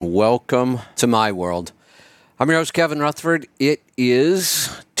and welcome to my world. I'm your host, Kevin Rutherford. It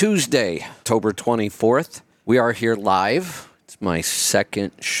is Tuesday, October 24th. We are here live. It's my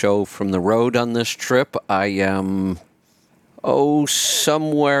second show from the road on this trip. I am,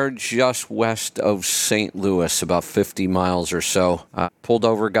 somewhere just west of St. Louis, about 50 miles or so. Pulled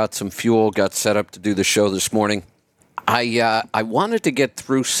over, got some fuel, got set up to do the show this morning. I wanted to get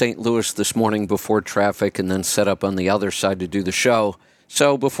through St. Louis this morning before traffic and then set up on the other side to do the show.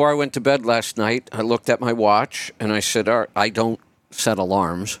 So before I went to bed last night, I looked at my watch and I said, all right, I don't set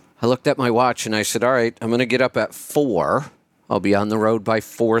alarms. I looked at my watch and I said, all right, I'm going to get up at 4. I'll be on the road by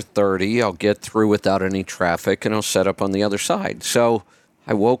 4:30. I'll get through without any traffic and I'll set up on the other side. So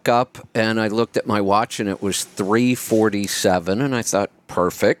I woke up and I looked at my watch and it was 3:47 and I thought,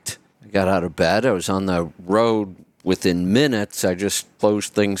 perfect. I got out of bed. I was on the road. Within minutes, I just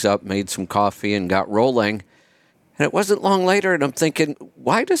closed things up, made some coffee, and got rolling. And it wasn't long later, and I'm thinking,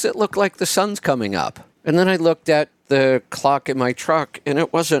 why does it look like the sun's coming up? And then I looked at the clock in my truck, and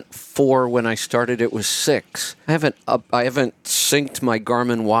it wasn't 4 when I started, it was 6. I haven't synced my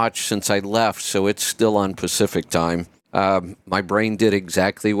Garmin watch since I left, so it's still on Pacific time. My brain did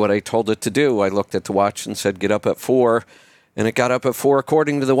exactly what I told it to do. I looked at the watch and said, get up at 4, and it got up at 4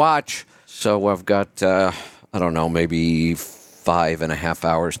 according to the watch. So I've got... maybe 5.5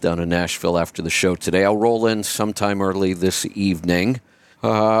 hours down in Nashville after the show today. I'll roll in sometime early this evening,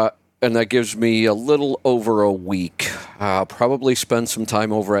 and that gives me a little over a week. I'll probably spend some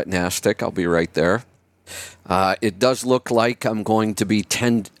time over at NASTC. I'll be right there. It does look like I'm going to be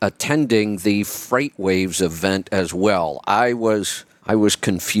attending the FreightWaves event as well. I was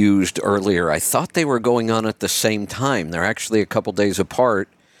confused earlier. I thought they were going on at the same time. They're actually a couple days apart.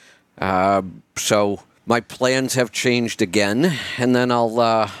 So my plans have changed again, and then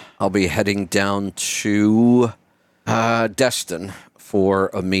I'll be heading down to Destin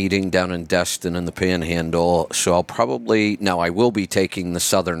for a meeting down in Destin in the Panhandle. So I will be taking the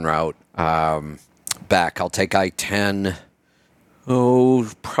southern route back. I'll take I-10,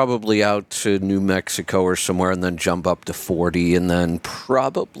 probably out to New Mexico or somewhere, and then jump up to 40, and then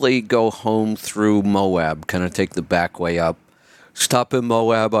probably go home through Moab, kind of take the back way up. Stop in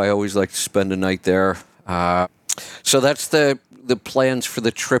Moab. I always like to spend a night there. So that's the plans for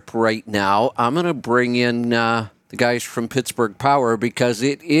the trip right now. I'm going to bring in the guys from Pittsburgh Power because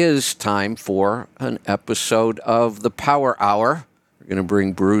it is time for an episode of the Power Hour. We're going to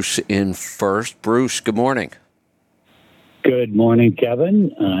bring Bruce in first. Bruce, good morning. Good morning,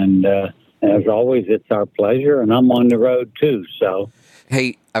 Kevin. And as always, it's our pleasure, and I'm on the road too. So,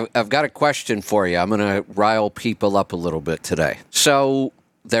 hey, I've got a question for you. I'm going to rile people up a little bit today. So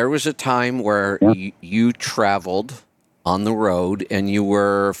there was a time where you traveled on the road and you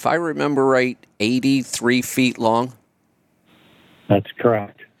were, if I remember right, 83 feet long? That's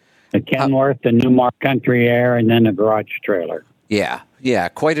correct. The Kenworth, the Newmark Country Air, and then a garage trailer. Yeah,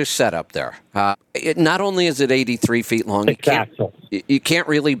 quite a setup there. Not only is it 83 feet long, you can't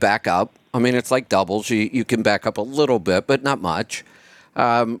really back up. I mean, it's like doubles. You can back up a little bit, but not much.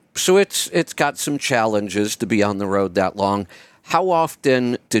 So it's got some challenges to be on the road that long. How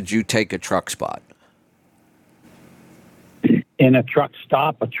often did you take a truck spot? In a truck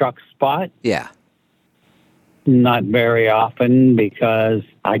spot? Yeah. Not very often because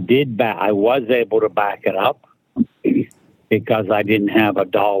I was able to back it up because I didn't have a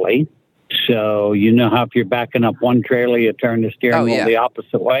dolly. So you know how if you're backing up one trailer, you turn the steering wheel the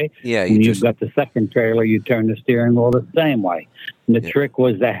opposite way? Yeah. You've got the second trailer, you turn the steering wheel the same way. And the trick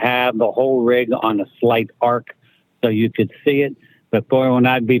was to have the whole rig on a slight arc so you could see it. But boy, when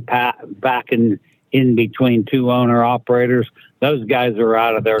I'd be backing in between two owner-operators, those guys were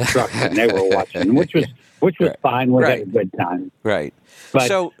out of their trucks and they were watching, which was fine. We had a good time. Right.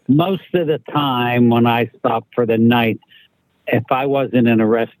 But most of the time when I stopped for the night, if I wasn't in a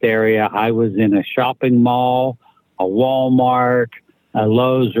rest area, I was in a shopping mall, a Walmart, a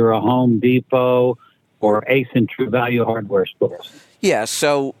Lowe's or a Home Depot, or Ace and True Value hardware stores. Yeah,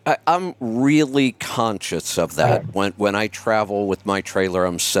 so I'm really conscious of that. When I travel with my trailer,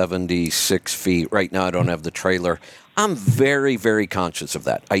 I'm 76 feet. Right now, I don't have the trailer. I'm very, very conscious of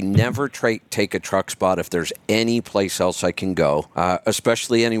that. I never take a truck spot if there's any place else I can go,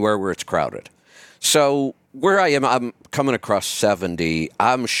 especially anywhere where it's crowded. So where I am, I'm coming across 70.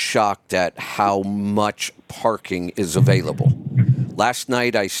 I'm shocked at how much parking is available. Last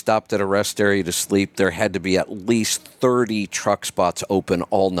night, I stopped at a rest area to sleep. There had to be at least 30 truck spots open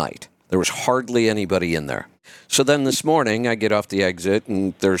all night. There was hardly anybody in there. So then this morning, I get off the exit,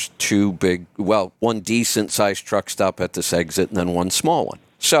 and there's one decent-sized truck stop at this exit, and then one small one.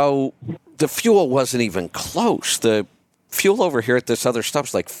 So the fuel wasn't even close. The fuel over here at this other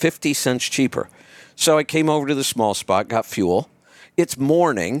stop's like 50 cents cheaper. So I came over to the small spot, got fuel. It's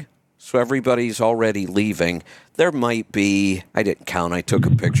morning, so everybody's already leaving. There might be, I didn't count, I took a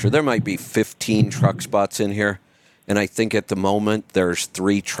picture. There might be 15 truck spots in here. And I think at the moment there's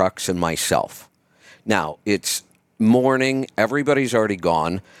 3 trucks and myself. Now, it's morning. Everybody's already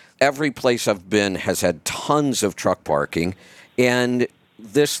gone. Every place I've been has had tons of truck parking. And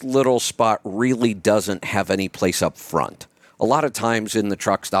this little spot really doesn't have any place up front. A lot of times in the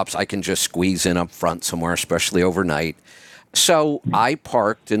truck stops, I can just squeeze in up front somewhere, especially overnight. So I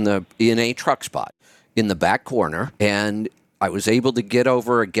parked in a truck spot in the back corner, and I was able to get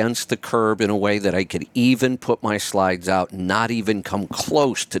over against the curb in a way that I could even put my slides out, not even come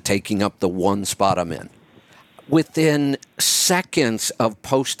close to taking up the one spot I'm in. Within seconds of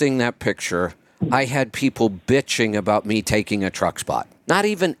posting that picture, I had people bitching about me taking a truck spot. Not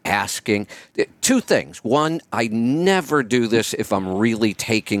even asking. 2 things. One, I never do this if I'm really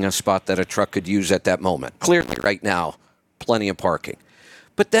taking a spot that a truck could use at that moment. Clearly, right now, plenty of parking.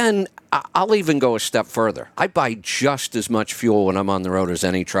 But then I'll even go a step further. I buy just as much fuel when I'm on the road as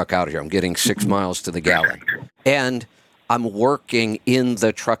any truck out here. I'm getting 6 miles to the gallon. And I'm working in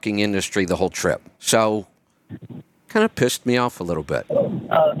the trucking industry the whole trip. So kind of pissed me off a little bit.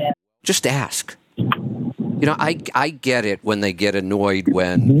 Just ask. You know, I get it when they get annoyed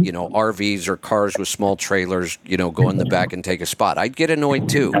when, RVs or cars with small trailers, go in the back and take a spot. I'd get annoyed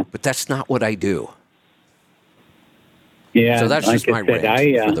too, but that's not what I do. Yeah. So that's like just my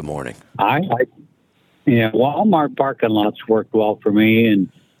rant for the morning. Walmart parking lots worked well for me,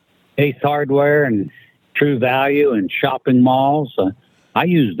 and Ace Hardware and True Value and shopping malls. I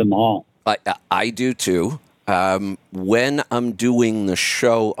use them all. I do too. When I'm doing the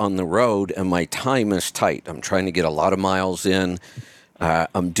show on the road and my time is tight, I'm trying to get a lot of miles in.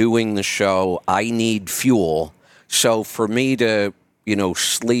 I'm doing the show. I need fuel. So for me to,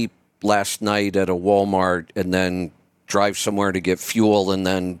 sleep last night at a Walmart and then drive somewhere to get fuel and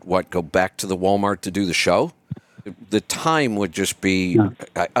then go back to the Walmart to do the show, the time would just be,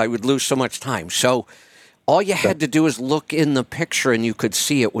 I would lose so much time. So all you had to do is look in the picture and you could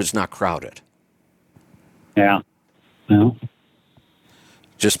see it was not crowded. Yeah. Well,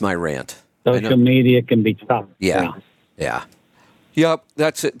 just my rant. Social media can be tough. Yeah. Yep,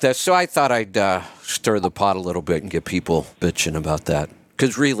 that's it. So I thought I'd stir the pot a little bit and get people bitching about that.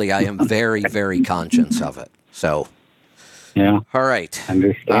 Because really, I am very, very conscious of it. So, yeah. All right.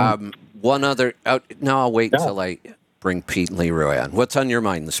 Understand. One other. No, I'll wait until I bring Pete and Leroy on. What's on your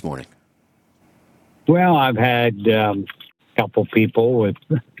mind this morning? Well, I've had a couple people with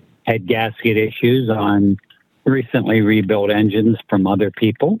head gasket issues on recently rebuilt engines from other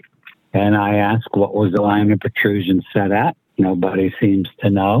people. And I asked what was the line of protrusion set at. Nobody seems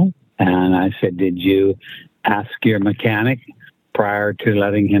to know. And I said, did you ask your mechanic prior to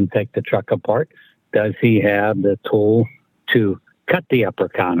letting him take the truck apart? Does he have the tool to cut the upper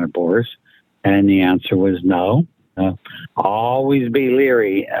counterbores? And the answer was no. Always be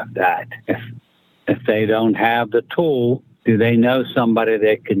leery of that. If they don't have the tool, do they know somebody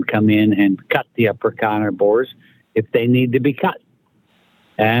that can come in and cut the upper counterbores if they need to be cut?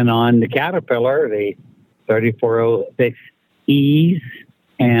 And on the Caterpillar, the 3406Es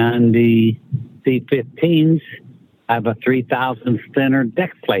and the C15s have a 3,000 thinner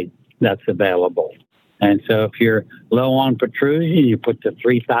deck plate that's available. And so if you're low on protrusion, you put the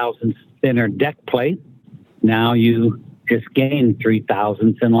 3,000 thinner deck plate. Now you just gain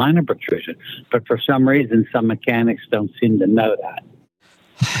 3,000 in line of protrusion. But for some reason, some mechanics don't seem to know that.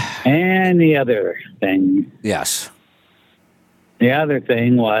 And the other thing. Yes. The other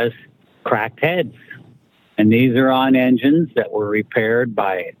thing was cracked heads. And these are on engines that were repaired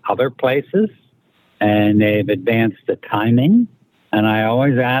by other places. And they've advanced the timing. And I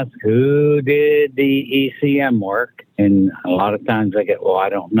always ask, who did the ECM work? And a lot of times I get, well, I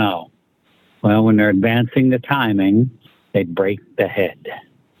don't know. Well, when they're advancing the timing, they break the head.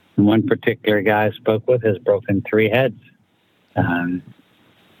 And one particular guy I spoke with has broken 3 heads.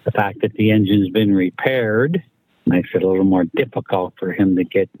 The fact that the engine's been repaired makes it a little more difficult for him to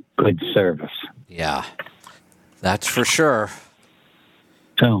get good service. Yeah, that's for sure.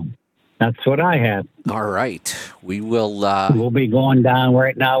 So that's what I have. All right. We will... We'll be going down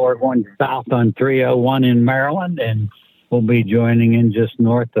right now. We're going south on 301 in Maryland, and we'll be joining in just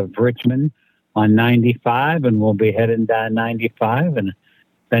north of Richmond on 95, and we'll be heading down 95. And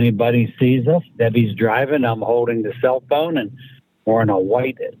if anybody sees us, Debbie's driving. I'm holding the cell phone, and we're in a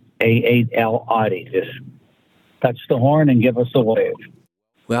white A8L Audi. Just touch the horn and give us a wave.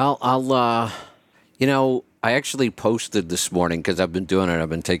 Well, I'll, I actually posted this morning because I've been doing it. I've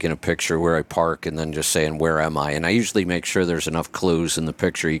been taking a picture where I park and then just saying, where am I? And I usually make sure there's enough clues in the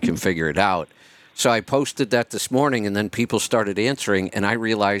picture you can figure it out. So I posted that this morning, and then people started answering, and I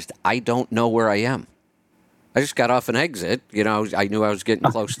realized I don't know where I am. I just got off an exit. I knew I was getting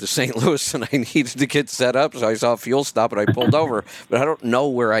close to St. Louis, and I needed to get set up, so I saw a fuel stop, and I pulled over. But I don't know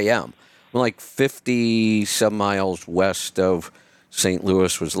where I am. I'm like 50-some miles west of St.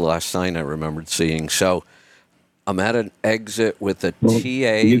 Louis was the last sign I remembered seeing. So I'm at an exit with a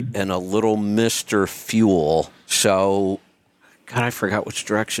TA and a little Mr. Fuel. So, God, I forgot which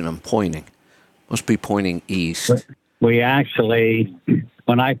direction I'm pointing. Must be pointing east. We actually,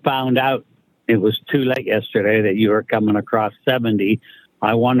 when I found out it was too late yesterday that you were coming across 70,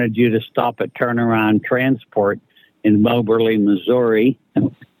 I wanted you to stop at Turnaround Transport in Moberly, Missouri.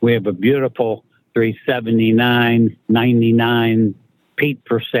 We have a beautiful 379.99 Pete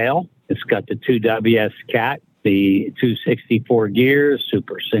for sale. It's got the 2WS Cat, the 264 gears,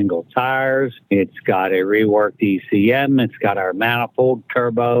 super single tires. It's got a reworked ECM. It's got our manifold,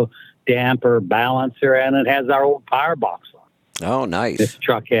 turbo, damper, balancer, and it has our old power box on. Oh, nice. This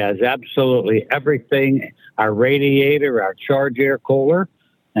truck has absolutely everything. Our radiator, our charge air cooler,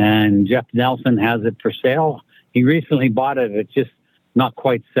 and Jeff Nelson has it for sale. He recently bought it. It's just not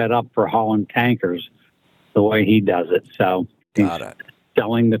quite set up for hauling tankers the way he does it. So Got it.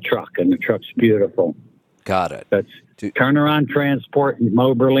 Selling the truck, and the truck's beautiful. Got it. That's Turnaround Transport in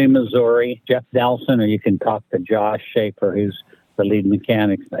Moberly, Missouri. Jeff Nelson, or you can talk to Josh Schaefer, who's the lead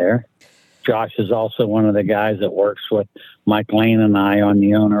mechanic there. Josh is also one of the guys that works with Mike Lane and I on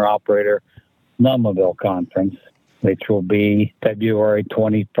the owner-operator Snowmobile Conference, which will be February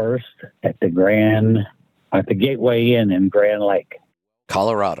 21st at the Gateway Inn in Grand Lake,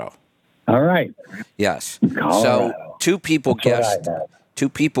 Colorado. All right. Yes. Colorado. So two people guessed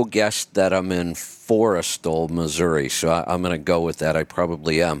that I'm in Forrestal, Missouri. So I'm going to go with that. I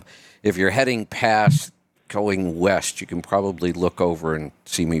probably am. If you're heading past going west, you can probably look over and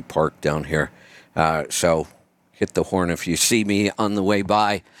see me parked down here. So hit the horn if you see me on the way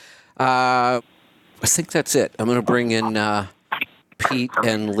by. I think that's it. I'm going to bring in Pete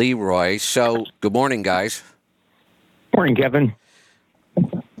and Leroy. So good morning, guys. Morning, Kevin.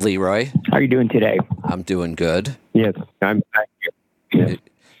 Leroy. How are you doing today? I'm doing good. Yes, I'm back here. Yes.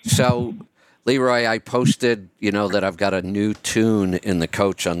 So, Leroy, I posted, that I've got a new tune in the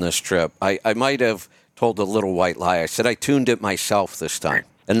coach on this trip. I might have told a little white lie. I said I tuned it myself this time.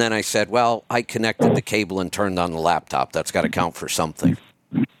 And then I said, well, I connected the cable and turned on the laptop. That's got to count for something.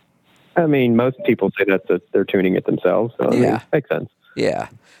 I mean, most people say that they're tuning it themselves. So, makes sense. Yeah.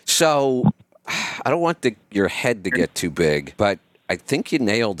 So, I don't want your head to get too big, but I think you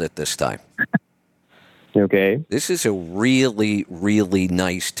nailed it this time. Okay. This is a really, really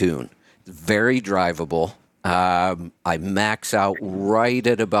nice tune. Very drivable. I max out right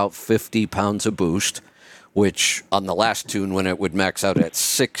at about 50 pounds of boost, which on the last tune, when it would max out at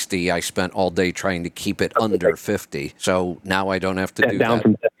 60, I spent all day trying to keep it under 50. So now I don't have to do down that.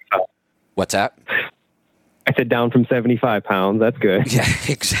 From 75. What's that? I said down from 75 pounds. That's good. Yeah,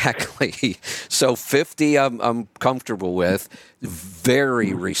 exactly. So 50, I'm comfortable with.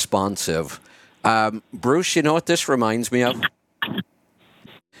 Very responsive. Bruce, you know what this reminds me of?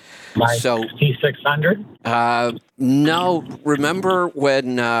 My T600? No. Remember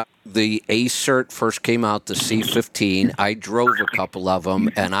when the A-Cert first came out, the C15? I drove a couple of them,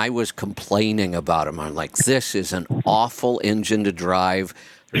 and I was complaining about them. I'm like, this is an awful engine to drive.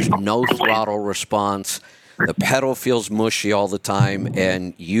 There's no throttle response. The pedal feels mushy all the time,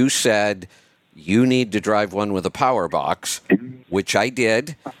 and you said you need to drive one with a power box, which I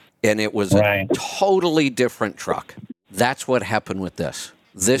did, and it was a totally different truck. That's what happened with this.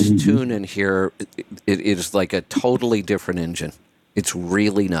 This tune in here, it is like a totally different engine. It's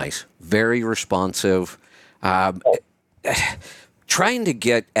really nice, very responsive. Trying to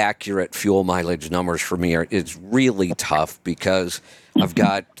get accurate fuel mileage numbers for me is really tough because I've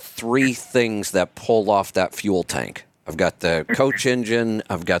got three things that pull off that fuel tank. I've got the coach engine,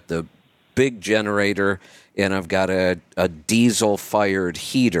 I've got the big generator, and I've got a diesel-fired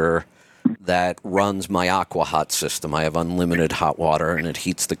heater that runs my AquaHot system. I have unlimited hot water, and it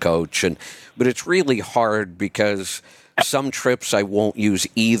heats the coach. But it's really hard because some trips I won't use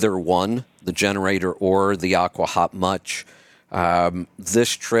either one, the generator or the AquaHot much.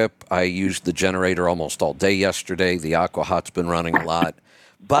 This trip, I used the generator almost all day yesterday. The AquaHot's been running a lot.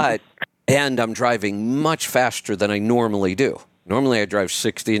 And I'm driving much faster than I normally do. Normally I drive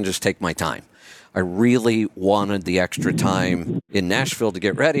 60 and just take my time. I really wanted the extra time in Nashville to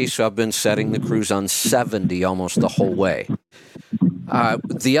get ready, so I've been setting the cruise on 70 almost the whole way.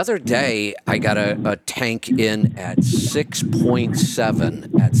 The other day, I got a tank in at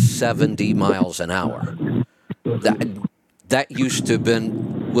 6.7 at 70 miles an hour. That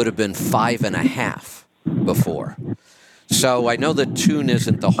would have been 5.5 before. So I know the tune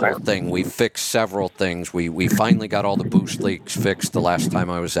isn't the whole thing. We fixed several things. We finally got all the boost leaks fixed the last time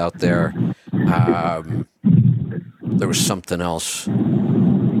I was out there. There was something else.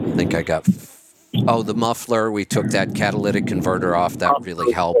 I think I got... Oh, the muffler. We took that catalytic converter off. That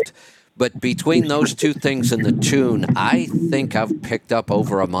really helped. But between those two things and the tune, I think I've picked up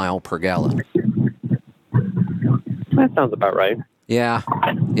over a mile per gallon. That sounds about right. Yeah.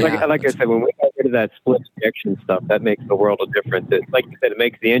 Like I said, when we got rid of that split injection stuff, that makes the world of difference. Like you said, it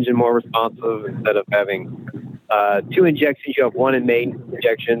makes the engine more responsive. Instead of having 2 injections, you have 1 in main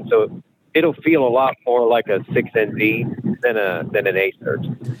injection. So it'll feel a lot more like a 6NZ than an A surge.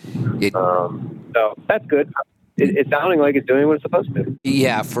 So that's good. It's sounding like it's doing what it's supposed to.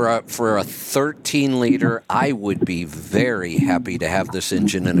 Yeah, for a 13-liter, I would be very happy to have this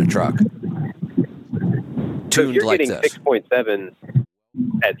engine in a truck. So if you're Like getting this. 6.7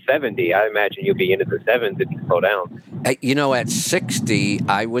 at 70, I imagine you'll be into the 7s if you slow down. At 60,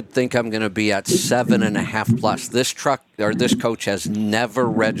 I would think I'm going to be at 7.5 plus. This coach has never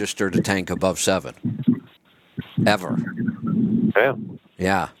registered a tank above 7. Ever. Yeah.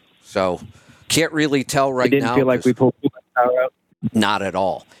 Yeah. So can't really tell right now. It didn't feel like we pulled too much power out? Not at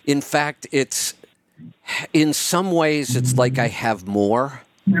all. In fact, in some ways, it's like I have more,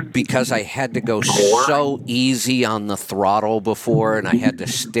 because I had to go so easy on the throttle before, and I had to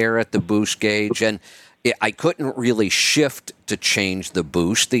stare at the boost gauge, and I couldn't really shift to change the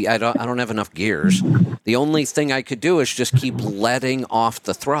boost. I don't have enough gears. The only thing I could do is just keep letting off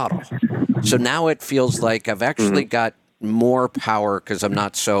the throttle. So now it feels like I've actually got more power because I'm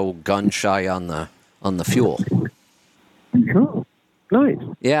not so gun shy on the fuel. Oh, nice.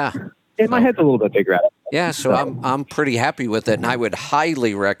 Yeah. And my head's a little bit bigger. Yeah, so I'm pretty happy with it, and I would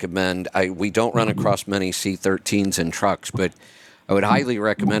highly recommend. We don't run across many C13s in trucks, but I would highly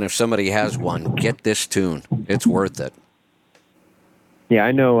recommend if somebody has one, get this tune. It's worth it. Yeah,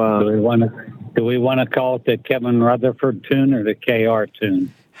 I know. Do we want to call it the Kevin Rutherford tune or the KR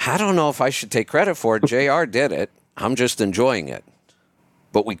tune? I don't know if I should take credit for it. JR did it. I'm just enjoying it.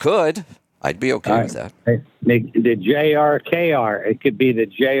 But we could. I'd be okay with that. The JRKR. It could be the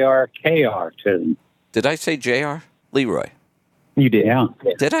JRKR tune. Did I say JR? Leroy. You did. Yeah.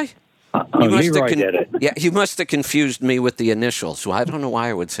 Did I? Leroy did it. Yeah, you must have confused me with the initials. So I don't know why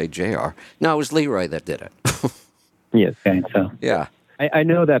I would say JR. No, it was Leroy that did it. Yes. Okay, so. Yeah. I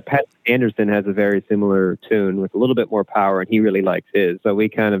know that Pat Anderson has a very similar tune with a little bit more power, and he really likes his. So we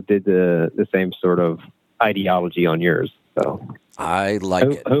kind of did the same sort of ideology on yours. So I like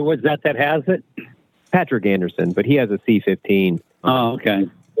it. Who was that has it? Patrick Anderson, but he has a C15. Oh, okay.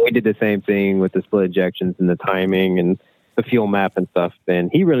 We did the same thing with the split ejections and the timing and the fuel map and stuff.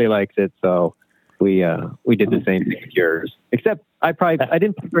 And he really likes it, so we did the same thing with yours. Except I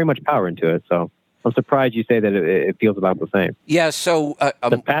didn't put very much power into it, so I'm surprised you say that it feels about the same. Yeah. So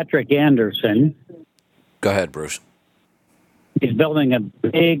The Patrick Anderson. Go ahead, Bruce. He's building a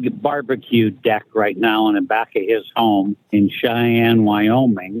big barbecue deck right now in the back of his home in Cheyenne,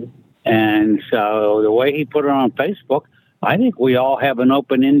 Wyoming. And so the way he put it on Facebook, I think we all have an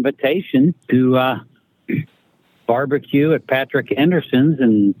open invitation to barbecue at Patrick Anderson's,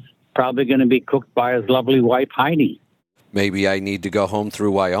 and probably going to be cooked by his lovely wife, Heidi. Maybe I need to go home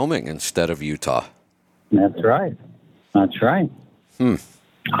through Wyoming instead of Utah. That's right. That's right.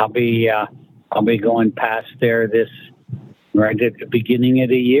 I'll be going past there right at the beginning of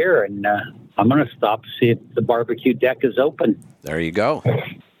the year, and I'm going to stop to see if the barbecue deck is open. There you go.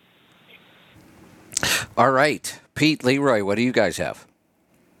 All right. Pete, Leroy, what do you guys have?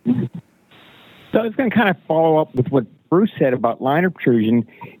 So I was going to kind of follow up with what Bruce said about liner protrusion.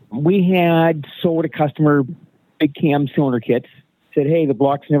 We had sold a customer big cam cylinder kits, said, hey, the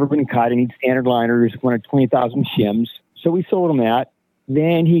block's never been cut. I need standard liners, wanted 20,000 shims. So we sold him that.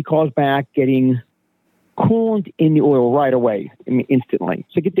 Then he calls back getting coolant in the oil right away, instantly.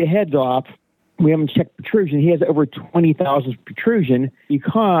 So get the heads off. We haven't checked protrusion. He has over 20,000 protrusion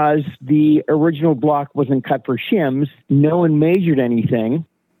because the original block wasn't cut for shims. No one measured anything,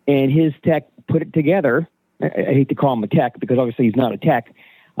 and his tech put it together. I hate to call him a tech because obviously he's not a tech,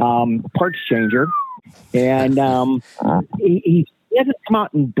 parts changer. And he hasn't come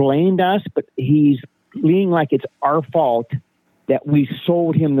out and blamed us, but he's leaning like it's our fault that we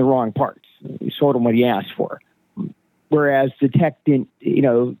sold him the wrong parts. We sold him what he asked for. Whereas the tech didn't see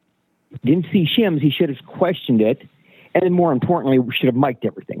shims, he should have questioned it. And then more importantly, we should have mic'd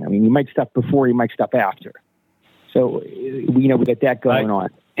everything. I mean, you mic stuff before, you mic stuff after. So we got that going on.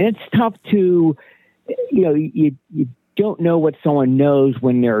 And it's tough to, you don't know what someone knows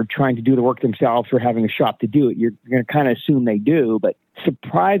when they're trying to do the work themselves or having a shop to do it. You're going to kind of assume they do, but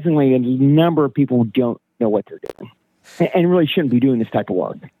surprisingly, a number of people don't know what they're doing and really shouldn't be doing this type of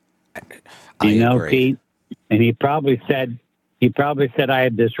work. I agree. Pete, and he probably said I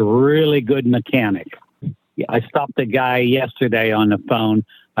had this really good mechanic. Yeah. I stopped the guy yesterday on the phone.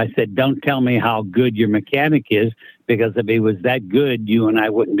 I said, don't tell me how good your mechanic is, because if he was that good, you and I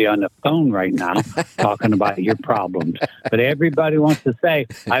wouldn't be on the phone right now talking about your problems. But everybody wants to say,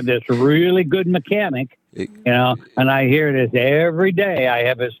 I have this really good mechanic, and I hear this every day. I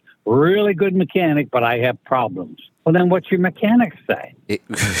have this really good mechanic, but I have problems. Well, then what's your mechanic say?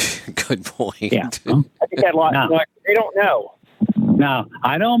 Good point. Yeah. I think that a lot. They don't know. Now,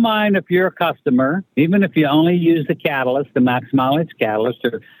 I don't mind if you're a customer, even if you only use the catalyst, the max mileage catalyst,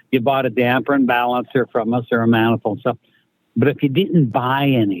 or you bought a damper and balancer from us or a manifold and stuff. But if you didn't buy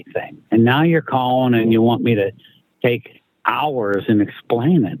anything and now you're calling and you want me to take hours and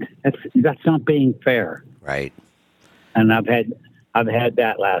explain it, that's not being fair. Right. And I've had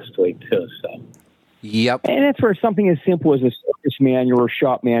that last week too. So. Yep. And that's where something as simple as a service manual or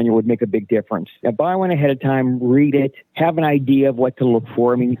shop manual would make a big difference. Now, buy one ahead of time, read it, have an idea of what to look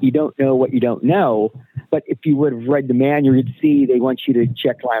for. I mean, you don't know what you don't know, but if you would have read the manual, you'd see they want you to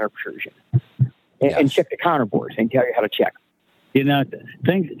check liner protrusion and check the counterbores and tell you how to check.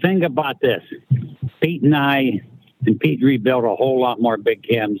 Think about this. Pete rebuilt a whole lot more big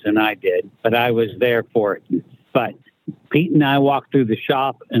cams than I did, but I was there for it. But Pete and I walk through the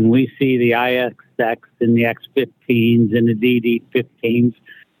shop and we see the IXX and the X15s and the DD15s.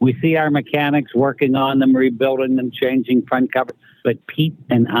 We see our mechanics working on them, rebuilding them, changing front covers. But Pete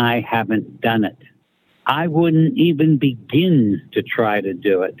and I haven't done it. I wouldn't even begin to try to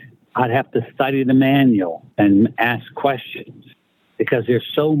do it. I'd have to study the manual and ask questions because there's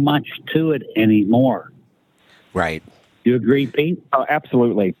so much to it anymore. Right. You agree, Pete? Oh,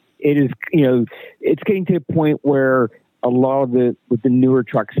 absolutely. It is, it's getting to the point where a lot of with the newer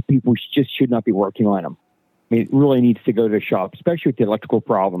trucks, people just should not be working on them. I mean, it really needs to go to the shop, especially with the electrical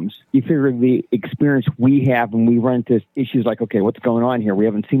problems. You figure the experience we have when we run into issues like, okay, what's going on here? We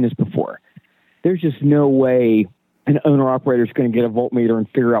haven't seen this before. There's just no way an owner-operator is going to get a voltmeter and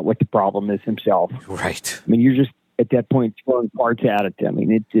figure out what the problem is himself. Right. I mean, you're just at that point throwing parts at it. I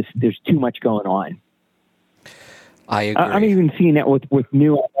mean, there's too much going on. I agree. I'm even seeing that with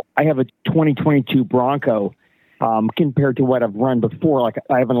new. I have a 2022 Bronco compared to what I've run before. Like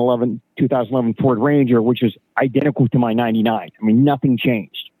I have an 2011 Ford Ranger, which is identical to my 99. I mean, nothing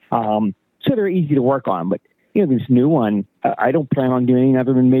changed. So they're easy to work on. But this new one, I don't plan on doing anything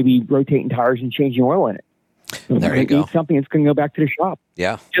other than maybe rotating tires and changing oil in it. There you go. Something that's going to go back to the shop.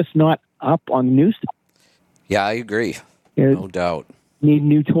 Yeah. Just not up on the new stuff. Yeah, I agree. No doubt. Need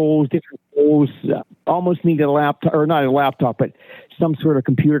new tools, different tools. Almost need a laptop, or not a laptop, but some sort of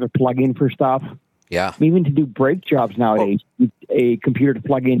computer to plug in for stuff. Yeah. Even to do brake jobs nowadays, a computer to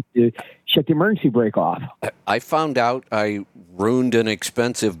plug in to shut the emergency brake off. I found out I ruined an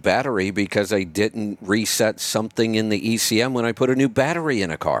expensive battery because I didn't reset something in the ECM when I put a new battery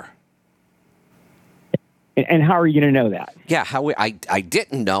in a car. And how are you going to know that? Yeah, I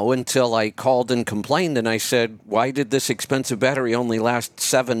didn't know until I called and complained, and I said, why did this expensive battery only last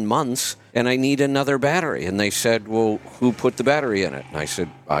 7 months, and I need another battery? And they said, well, who put the battery in it? And I said,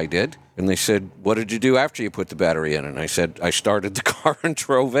 I did. And they said, what did you do after you put the battery in it? And I said, I started the car and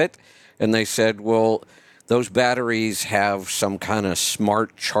drove it. And they said, well, those batteries have some kind of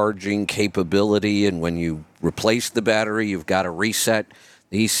smart charging capability, and when you replace the battery, you've got to reset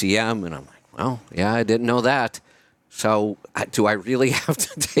the ECM. And I'm like, well, yeah, I didn't know that. So do I really have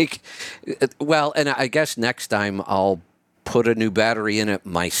to take... Well, and I guess next time I'll put a new battery in it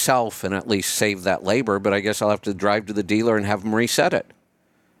myself and at least save that labor, but I guess I'll have to drive to the dealer and have them reset it.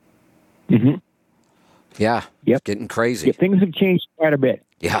 Mm-hmm. Yeah, yep. It's getting crazy. Yeah, things have changed quite a bit.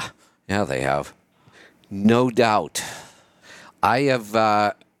 Yeah, they have. No doubt. I have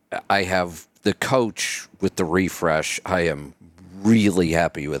the coach with the refresh. I am really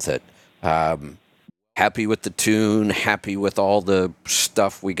happy with it. Happy with the tune, happy with all the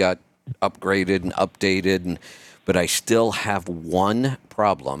stuff we got upgraded and updated, but I still have one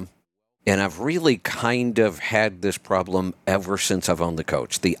problem, and I've really kind of had this problem ever since I've owned the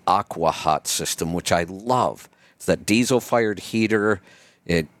coach, the AquaHot system, which I love. It's that diesel-fired heater.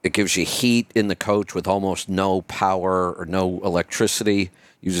 It gives you heat in the coach with almost no power or no electricity,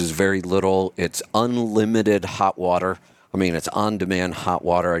 uses very little. It's unlimited hot water. I mean, it's on-demand hot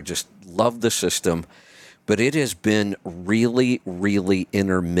water. I just love the system. but it has been really, really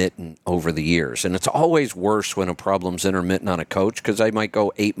intermittent over the years. And it's always worse when a problem's intermittent on a coach, because I might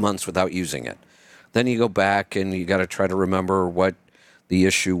go 8 months without using it. Then you go back and you got to try to remember what the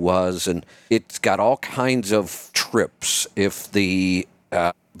issue was. And it's got all kinds of trips. If the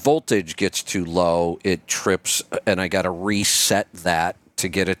voltage gets too low, it trips, and I got to reset that to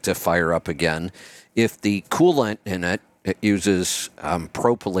get it to fire up again. If the coolant in it, it uses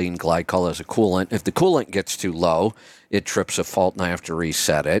propylene glycol as a coolant. If the coolant gets too low, it trips a fault and I have to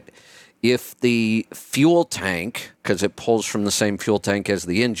reset it. If the fuel tank, because it pulls from the same fuel tank as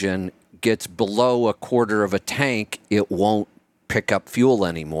the engine, gets below a quarter of a tank, it won't pick up fuel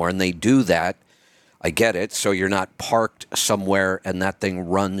anymore. And they do that. I get it. So you're not parked somewhere and that thing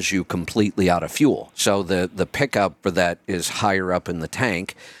runs you completely out of fuel. So the pickup for that is higher up in the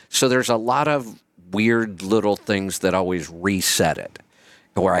tank. So there's a lot of weird little things that always reset it,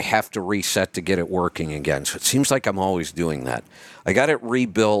 or I have to reset to get it working again. So it seems like I'm always doing that. I got it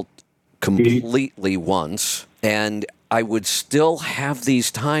rebuilt completely once, and I would still have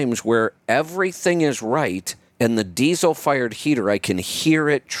these times where everything is right, and the diesel-fired heater, I can hear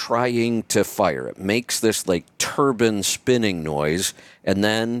it trying to fire. It makes this like turbine spinning noise, and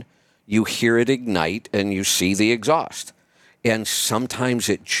then you hear it ignite, and you see the exhaust. And sometimes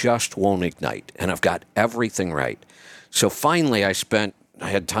it just won't ignite, and I've got everything right. So finally, I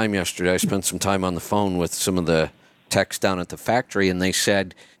had time yesterday. I spent some time on the phone with some of the techs down at the factory, and they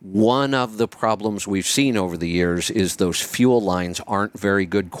said one of the problems we've seen over the years is those fuel lines aren't very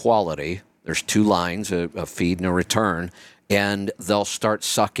good quality. There's two lines, a feed and a return, and they'll start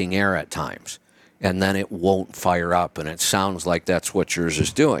sucking air at times, and then it won't fire up, and it sounds like that's what yours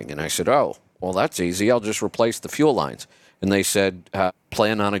is doing. And I said, oh, well, that's easy. I'll just replace the fuel lines. And they said,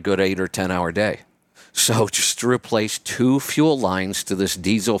 plan on a good 8 or 10 hour day. So just to replace 2 fuel lines to this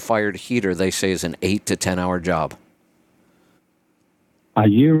diesel-fired heater, they say is an 8 to 10 hour job. Are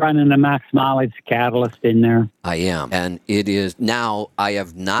you running a max mileage catalyst in there? I am. And it is now, I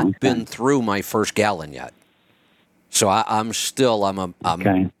have not been through my first gallon yet. So I'm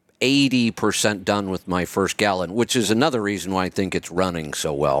 80% done with my first gallon, which is another reason why I think it's running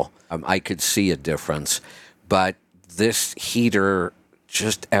so well. I could see a difference. But this heater,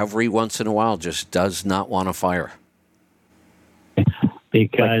 just every once in a while, just does not want to fire.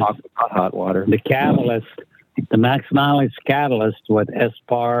 Because like hot water. The catalyst, the max mileage catalyst with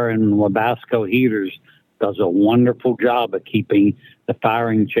Espar and Webasto heaters does a wonderful job of keeping the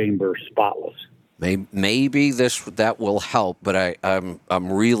firing chamber spotless. Maybe that will help, but I'm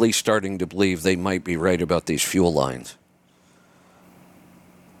really starting to believe they might be right about these fuel lines.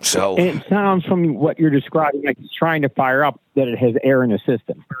 So it sounds from what you're describing like it's trying to fire up that it has air in the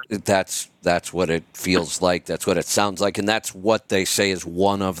system. That's what it feels like. That's what it sounds like, and that's what they say is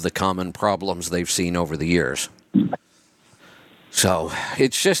one of the common problems they've seen over the years. So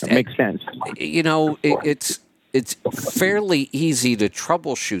it's just that makes sense. You know, it's fairly easy to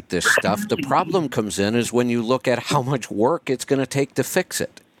troubleshoot this stuff. The problem comes in is when you look at how much work it's going to take to fix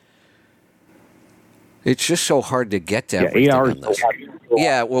it. It's just so hard to get to everything. 8 hours. On this.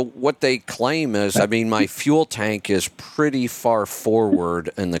 Yeah, well, what they claim is, I mean, my fuel tank is pretty far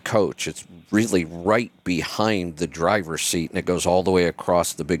forward in the coach. It's really right behind the driver's seat, and it goes all the way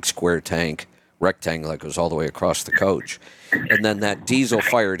across the big square tank, rectangle that goes all the way across the coach. And then that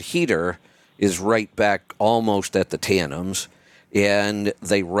diesel-fired heater is right back almost at the tandems, and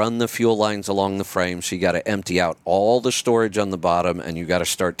they run the fuel lines along the frame, so you got to empty out all the storage on the bottom, and you got to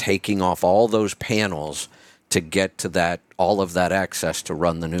start taking off all those panels to get to that, all of that access to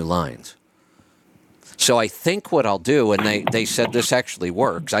run the new lines. So I think what I'll do, and they said this actually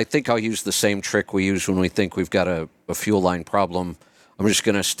works, I think I'll use the same trick we use when we think we've got a fuel line problem. I'm just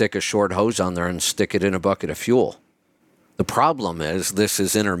going to stick a short hose on there and stick it in a bucket of fuel. The problem is this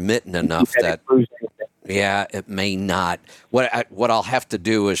is intermittent enough that, yeah, it may not. What I'll have to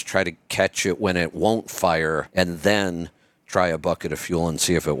do is try to catch it when it won't fire and then try a bucket of fuel and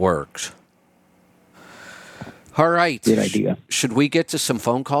see if it works. All right. Good idea. Should we get to some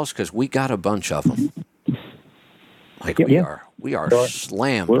phone calls? Because we got a bunch of them. We are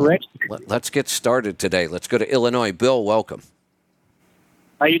slammed. We're ready. Let's get started today. Let's go to Illinois. Bill, welcome.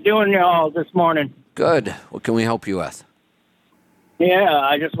 How you doing y'all this morning? Good. What can we help you with? Yeah,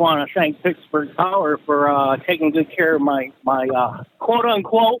 I just want to thank Pittsburgh Power for taking good care of my quote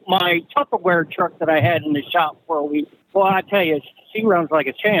unquote my Tupperware truck that I had in the shop for a week. Well, I tell you, she runs like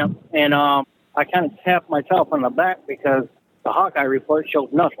a champ, and I kind of tapped myself on the back because the Hawkeye report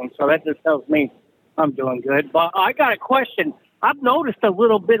showed nothing. So that just tells me I'm doing good. But I got a question. I've noticed a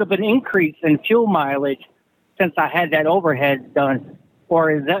little bit of an increase in fuel mileage since I had that overhead done.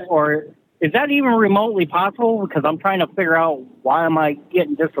 Or Is that even remotely possible? Because I'm trying to figure out why am I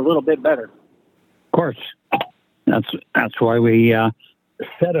getting just a little bit better. Of course, that's why we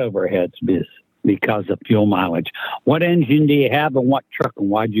set overheads because of fuel mileage. What engine do you have and what truck, and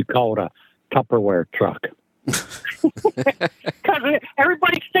why'd you call it a Tupperware truck? Because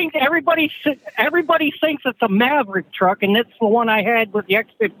everybody thinks it's a Maverick truck, and that's the one I had with the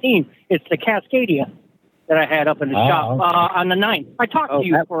X15. It's the Cascadia that I had up in the shop on the 9th. I talked to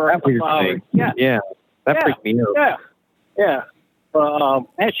you for a couple hours. Yeah, that freaked me out. Yeah.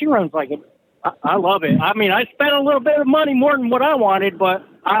 And she runs like it. I love it. I mean, I spent a little bit of money more than what I wanted, but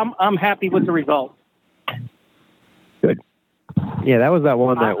I'm happy with the results. Good. Yeah, that was that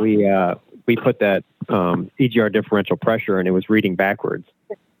one that we put that EGR differential pressure and it was reading backwards.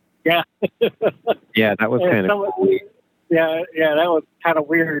 Yeah. Yeah, that was kind of cool. Yeah, that was kind of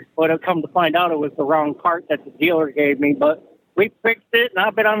weird. But it come to find out it was the wrong part that the dealer gave me. But we fixed it, and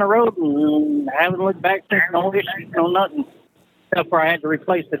I've been on the road and haven't looked back since. No issues, no nothing. Except for I had to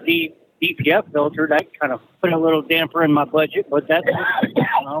replace the DPF filter. That kind of put a little damper in my budget. But that's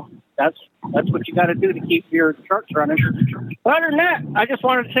what you got to do to keep your trucks running. But other than that, I just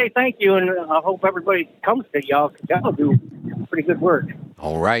wanted to say thank you, and I hope everybody comes to y'all because y'all do pretty good work.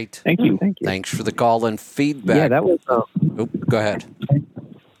 All right. Thank you. Thanks for the call and feedback. Yeah, that was. Go ahead.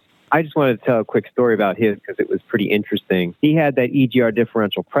 I just wanted to tell a quick story about his because it was pretty interesting. He had that EGR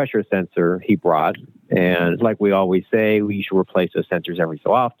differential pressure sensor he brought. And like we always say, we should replace those sensors every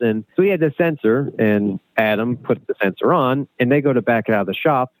so often. So he had the sensor, and Adam put the sensor on, and they go to back it out of the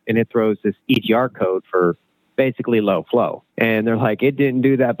shop, and it throws this EGR code for basically low flow. And they're like, it didn't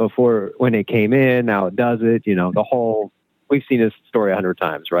do that before when it came in. Now it does it. We've seen this story 100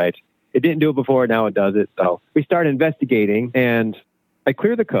 times, right? It didn't do it before. Now it does it. So we start investigating, and I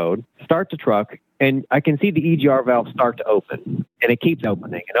clear the code, start the truck, and I can see the EGR valve start to open. And it keeps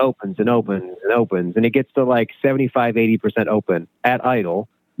opening and opens and opens and opens. And it gets to like 75, 80% open at idle,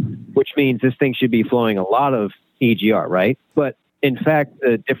 which means this thing should be flowing a lot of EGR, right? But in fact,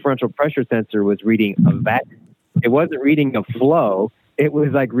 the differential pressure sensor was reading a vacuum. It wasn't reading a flow. It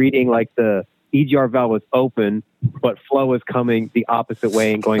was like reading like the EGR valve was open, but flow was coming the opposite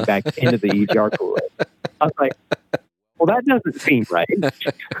way and going back into the EGR cooler. I was like, well, that doesn't seem right.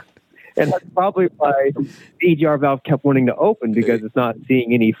 And that's probably why the EGR valve kept wanting to open because it's not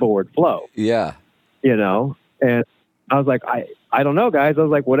seeing any forward flow. Yeah. And I was like, I don't know, guys. I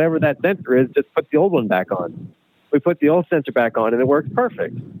was like, whatever that sensor is, just put the old one back on. We put the old sensor back on, and it worked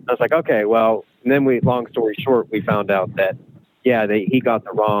perfect. I was like, okay, well, and then long story short, we found out that, he got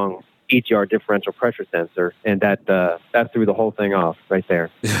the wrong EGR differential pressure sensor, and that threw the whole thing off right there.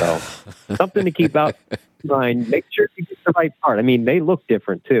 So something to keep out in mind. Make sure you get the right part. I mean, they look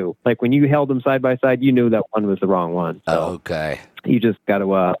different too. Like when you held them side by side, you knew that one was the wrong one. So Okay. you just got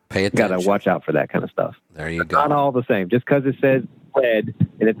to Pay attention. Got to watch out for that kind of stuff. There you go. Not all the same. Just because it says lead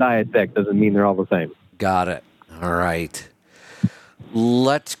and it's ISX doesn't mean they're all the same. Got it. All right.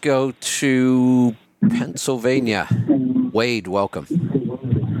 Let's go to Pennsylvania. Wade, welcome.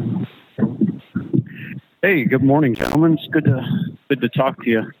 Hey, good morning, gentlemen. It's good to talk to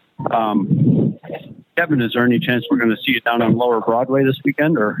you. Kevin, is there any chance we're going to see you down on Lower Broadway this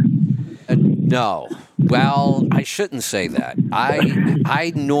weekend, or? No. Well, I shouldn't say that.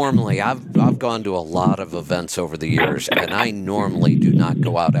 I normally I've gone to a lot of events over the years, and I normally do not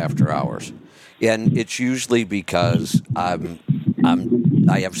go out after hours, and it's usually because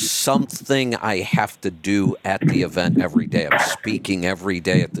I have something I have to do at the event every day. I'm speaking every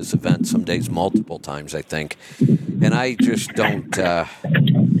day at this event, some days multiple times, I think, and I just don't.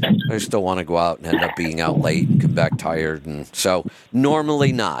 I just don't want to go out and end up being out late and come back tired, and so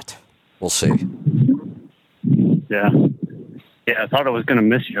normally not. We'll see. Yeah, I thought I was going to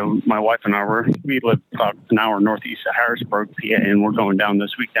miss you. My wife and I we live about an hour northeast of Harrisburg, PA, and we're going down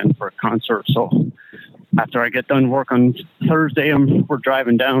this weekend for a concert. So after I get done work on Thursday, we're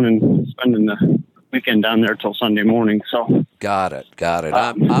driving down and spending the weekend down there till Sunday morning. So got it.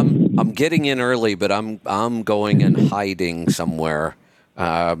 I'm getting in early, but I'm going and hiding somewhere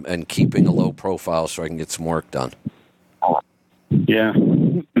and keeping a low profile so I can get some work done. Yeah.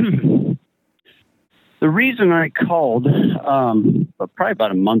 The reason I called, probably about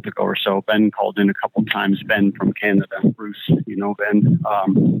a month ago or so, Ben called in a couple times. Ben from Canada, Bruce, you know Ben.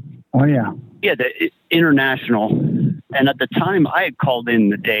 Oh, yeah. Yeah, the international. And at the time, I had called in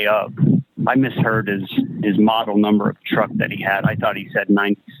the day of. I misheard his model number of truck that he had. I thought he said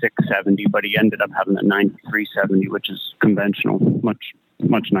 9670, but he ended up having a 9370, which is conventional, much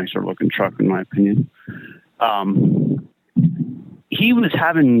nicer looking truck in my opinion. He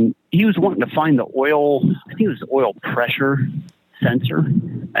was wanting to find the oil, I think it was the oil pressure sensor.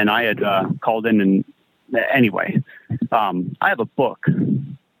 and I had called in and anyway, I have a book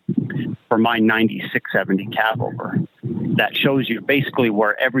for my 9670 cab over that shows you basically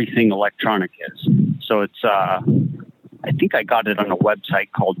where everything electronic is. So it's, I think I got it on a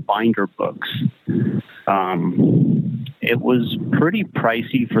website called Binder Books. It was pretty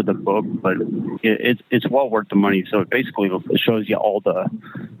pricey for the book, but it's well worth the money. So it basically shows you all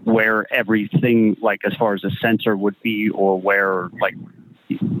where everything, like as far as a sensor would be, or where like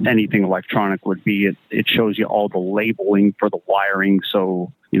anything electronic would be. It shows you all the labeling for the wiring.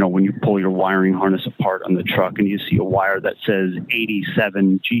 So, when you pull your wiring harness apart on the truck and you see a wire that says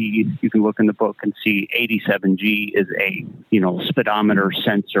 87G, you can look in the book and see 87G is a, speedometer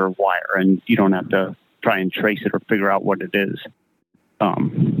sensor wire, and you don't have to try and trace it or figure out what it is.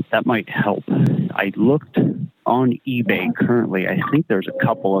 That might help. I looked on eBay currently. I think there's a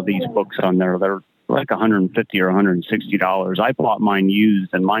couple of these books on there that are like $150 or $160. I bought mine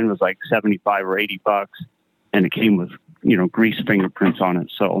used, and mine was like $75 or $80, and it came with, grease fingerprints on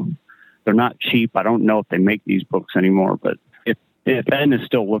it. So they're not cheap. I don't know if they make these books anymore, but if Ben is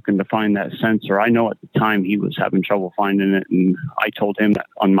still looking to find that sensor, I know at the time he was having trouble finding it, and I told him that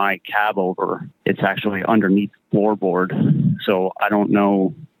on my cab over, it's actually underneath the floorboard. So I don't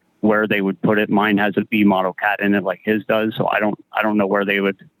know where they would put it. Mine has a B model cat in it like his does, so I don't know where they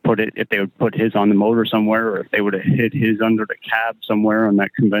would put it, if they would put his on the motor somewhere, or if they would have hid his under the cab somewhere on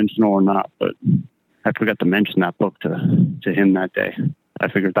that conventional or not. But I forgot to mention that book to him that day. I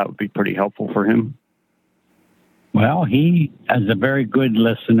figured that would be pretty helpful for him. Well, he is a very good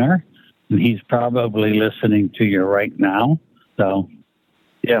listener, and he's probably listening to you right now. So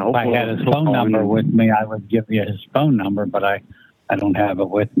yeah, if I had his phone number with me, I would give you his phone number, but I don't have it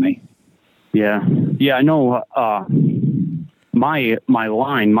with me. Yeah, I know. My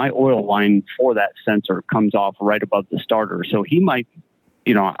oil line for that sensor comes off right above the starter. So he might,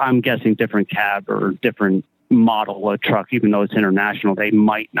 I'm guessing different cab or different model of truck, even though it's international, they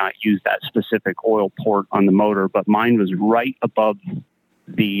might not use that specific oil port on the motor. But mine was right above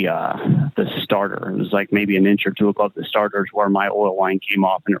the starter. It was like maybe an inch or two above the starters where my oil line came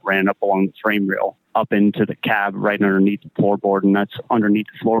off, and it ran up along the frame rail up into the cab right underneath the floorboard, and that's underneath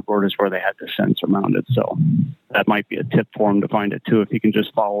the floorboard is where they had the sensor mounted. So that might be a tip for him to find it too, if he can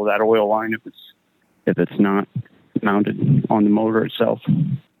just follow that oil line if it's not mounted on the motor itself.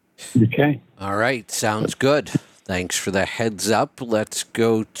 Okay. All right. Sounds good. Thanks for the heads up. Let's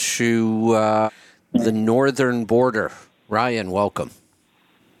go to the northern border. Ryan, welcome.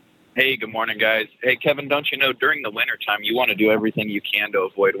 Hey, good morning, guys. Hey, Kevin, don't you know during the wintertime you want to do everything you can to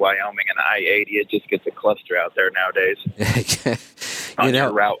avoid Wyoming and I-80? It just gets a cluster out there nowadays on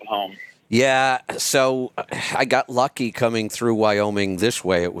your route home. Yeah, so I got lucky coming through Wyoming this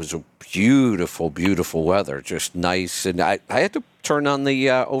way. It was a beautiful, beautiful weather, just nice. And I had to turn on the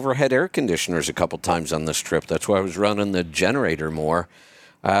overhead air conditioners a couple times on this trip. That's why I was running the generator more.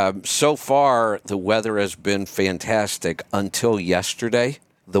 So far, the weather has been fantastic until yesterday.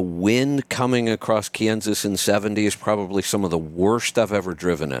 The wind coming across Kansas in 70 is probably some of the worst I've ever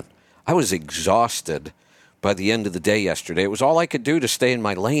driven in. I was exhausted by the end of the day yesterday. It was all I could do to stay in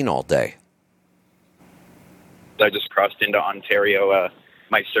my lane all day. I just crossed into Ontario.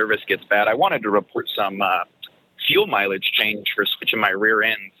 My service gets bad. I wanted to report some fuel mileage change for switching my rear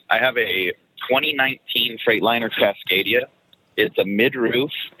ends. I have a 2019 Freightliner Cascadia. It's a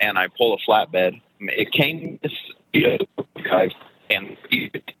mid-roof, and I pull a flatbed. It came and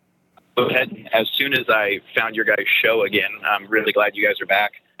go ahead. As soon as I found your guys' show again, I'm really glad you guys are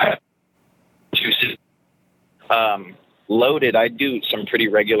back. Loaded, I do some pretty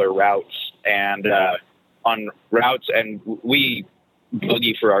regular routes, and on routes, and we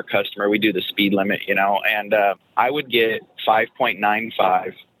boogie for our customer. We do the speed limit, and I would get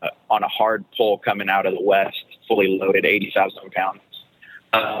 5.95 on a hard pull coming out of the west, fully loaded, 80,000 pounds.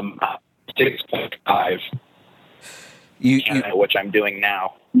 6.5, which I'm doing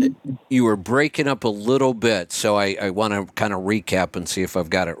now. You were breaking up a little bit, so I want to kind of recap and see if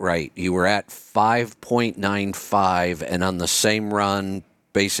I've got it right. You were at 5.95, and on the same run,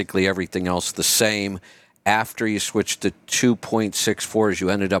 basically everything else the same. After you switched to 2.64s,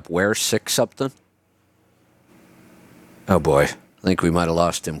 you ended up where? 6 something? Oh boy, I think we might have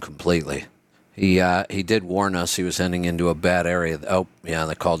lost him completely. He did warn us he was heading into a bad area. Oh, yeah,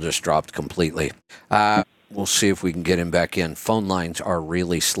 the call just dropped completely. We'll see if we can get him back in. Phone lines are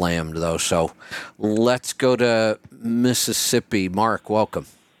really slammed, though, so let's go to Mississippi. Mark, welcome.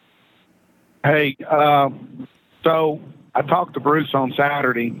 Hey, so I talked to Bruce on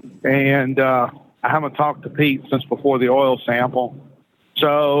Saturday, and I haven't talked to Pete since before the oil sample.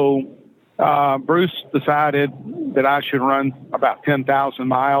 So Bruce decided that I should run about 10,000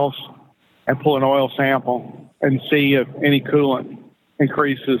 miles and pull an oil sample and see if any coolant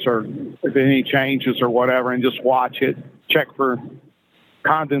increases or if any changes or whatever, and just watch it, check for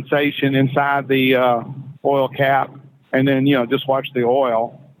condensation inside the oil cap, and then, just watch the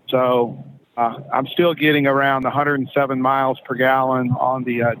oil. So I'm still getting around 107 miles per gallon on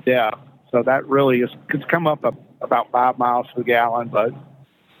the DEF. So that really could come up about 5 miles per gallon, but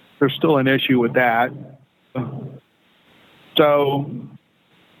there's still an issue with that. So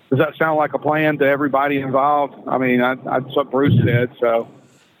does that sound like a plan to everybody involved? I mean, that's what Bruce said. So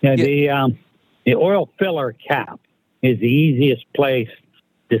yeah, the oil filler cap is the easiest place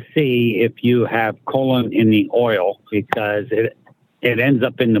to see if you have coolant in the oil, because it ends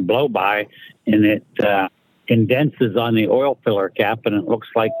up in the blow-by and it condenses on the oil filler cap, and it looks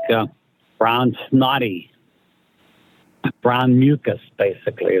like brown mucus,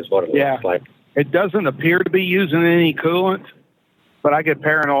 basically, is what it looks like. It doesn't appear to be using any coolant, but I get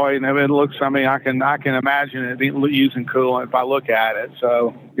paranoid, and it looks. I mean, I can imagine it using coolant if I look at it.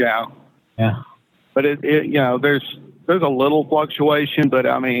 So yeah. But it there's a little fluctuation, but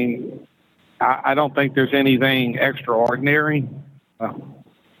I mean, I don't think there's anything extraordinary. I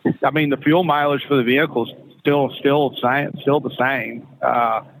mean, the fuel mileage for the vehicle is still the same.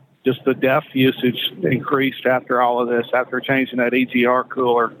 Just the DEF usage increased after all of this, after changing that EGR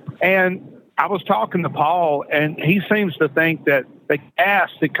cooler. And I was talking to Paul, and he seems to think that the gas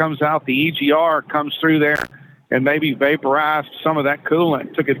that comes out the EGR comes through there and maybe vaporized some of that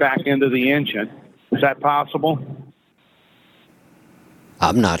coolant, took it back into the engine. Is that possible?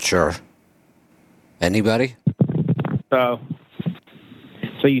 I'm not sure. Anybody? So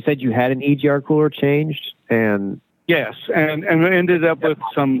you said you had an EGR cooler changed, and yes, and we ended up with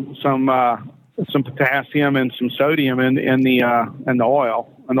some potassium and some sodium in the oil.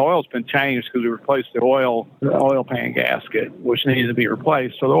 And the oil's been changed because we replaced the oil pan gasket, which needed to be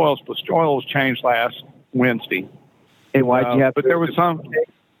replaced. So the oil was changed last Wednesday. And why did you have? But there was some.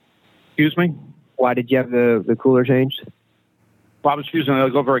 Excuse me. Why did you have the cooler changed? Well, I was using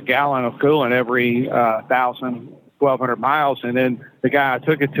over a gallon of coolant every 1,200 miles, and then the guy I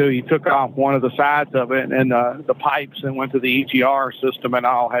took it to, he took off one of the sides of it and the pipes, and went to the EGR system, and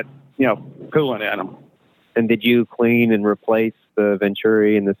all had coolant in them. And did you clean and replace the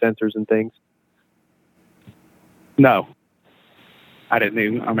Venturi and the sensors and things? No, I didn't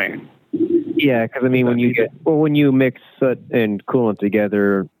even. I mean, yeah, because I mean, when you mix soot and coolant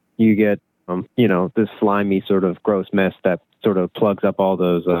together, you get this slimy sort of gross mess that sort of plugs up all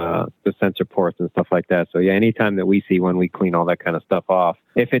those the sensor ports and stuff like that. So yeah, anytime that we see one, we clean all that kind of stuff off.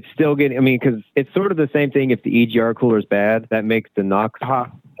 If it's still getting, I mean, because it's sort of the same thing. If the EGR cooler is bad, that makes the NOx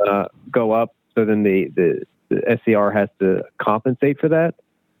go up. So then the SCR has to compensate for that.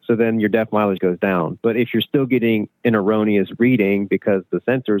 So then your DEF mileage goes down. But if you're still getting an erroneous reading because the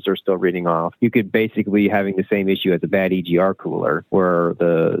sensors are still reading off, you could basically having the same issue as a bad EGR cooler, where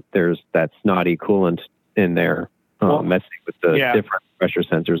there's that snotty coolant in there messing with the different pressure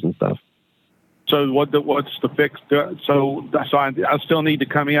sensors and stuff. So what's the fix? So I still need to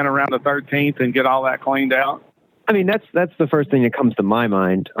come in around the 13th and get all that cleaned out? I mean, that's the first thing that comes to my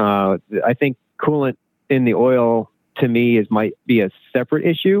mind. I think coolant in the oil, to me, might be a separate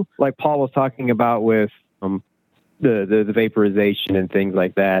issue, like Paul was talking about with the vaporization and things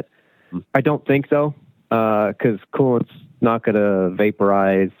like that. I don't think so, because coolant's not going to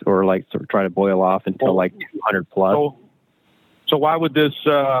vaporize or sort of try to boil off until 200 plus. So why would this?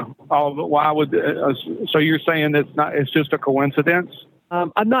 So you're saying it's just a coincidence?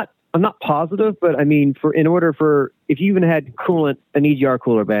 I'm not positive, but I mean, if you even had coolant, an EGR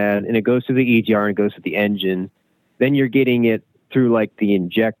cooler bad, and it goes through the EGR and it goes to the engine, then you're getting it through the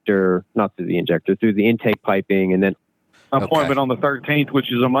injector, not through the injector, through the intake piping, and then appointment on the 13th,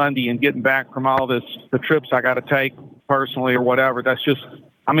 which is a Monday, and getting back from all the trips I got to take personally or whatever. That's just,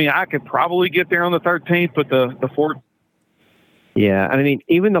 I mean, I could probably get there on the 13th, but the 4th. Yeah, I mean,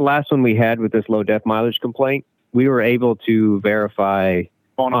 even the last one we had with this low DEF mileage complaint, we were able to verify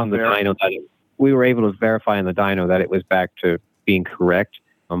on the dyno that it was back to being correct.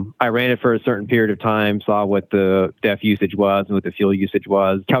 I ran it for a certain period of time, saw what the DEF usage was and what the fuel usage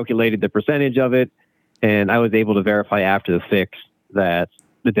was, calculated the percentage of it, and I was able to verify after the fix that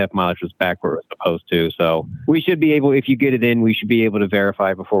the DEF mileage was back where it was supposed to. So we should be able, if you get it in, we should be able to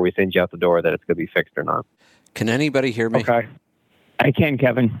verify before we send you out the door that it's going to be fixed or not. Can anybody hear me? Okay. I can,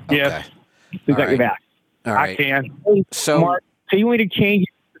 Kevin. Okay. Yes. We got your back. All right. I can. So, Mark, so you want me to change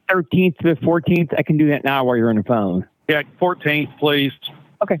the 13th to the 14th? I can do that now while you're on the phone. Yeah, 14th, please.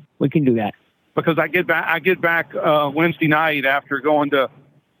 Okay, we can do that. Because I get back Wednesday night after going to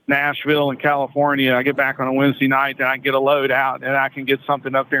Nashville and California. I get back on a Wednesday night, then I get a load out, and I can get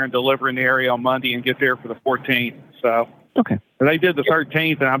something up there and deliver in the area on Monday and get there for the 14th. So Okay. they did the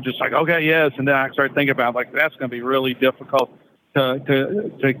 13th, and I'm just like, okay, yes. And then I started thinking about like that's going to be really difficult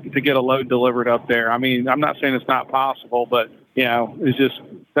to get a load delivered up there. I mean, I'm not saying it's not possible, but it's just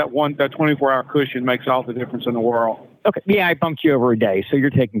that 24-hour cushion makes all the difference in the world. Okay. Yeah, I bumped you over a day, so you're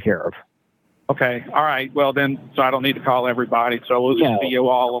taken care of. Okay. All right. Well, then, so I don't need to call everybody. So we'll just see you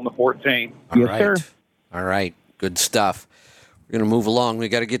all on the 14th. All Yes, right. sir. All right. Good stuff. We're going to move along. We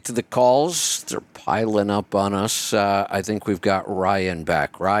got to get to the calls. They're piling up on us. I think we've got Ryan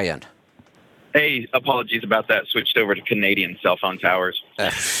back. Ryan. Hey, apologies about that. Switched over to Canadian cell phone towers.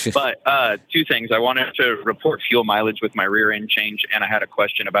 But two things. I wanted to report fuel mileage with my rear end change, and I had a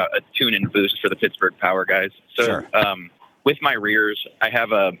question about a tune and boost for the Pittsburgh Power guys. So Sure. With my rears, I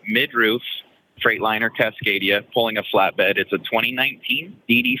have a mid-roof Freightliner Cascadia pulling a flatbed. It's a 2019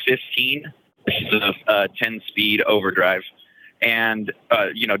 DD15. This is a 10-speed overdrive. And,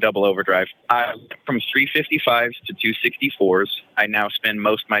 double overdrive. From 355s to 264s, I now spend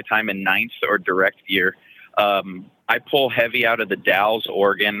most of my time in ninth or direct gear. I pull heavy out of the Dalles,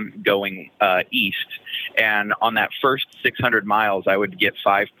 Oregon, going east. And on that first 600 miles, I would get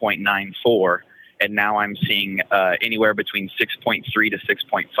 5.94. And now I'm seeing anywhere between 6.3 to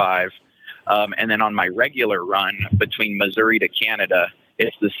 6.5. And then on my regular run between Missouri to Canada,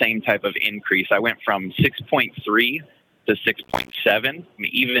 it's the same type of increase. I went from 6.3 to 6.7.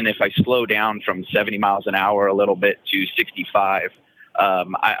 Even if I slow down from 70 miles an hour a little bit to 65,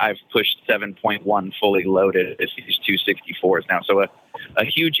 I've pushed 7.1 fully loaded at these 264s now. So a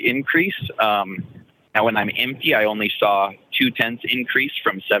huge increase. Now, when I'm empty, I only saw 0.2 increase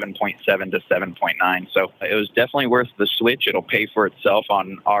from 7.7 to 7.9. So it was definitely worth the switch. It'll pay for itself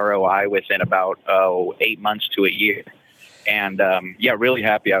on ROI within about 8 months to a year. And really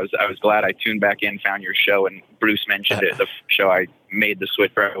happy. I was glad I tuned back in, found your show, and Bruce mentioned it. The show I made the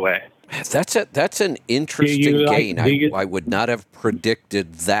switch right away. That's an interesting gain. you- I would not have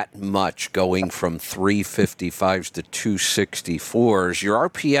predicted that much going from 355s to 264s. Your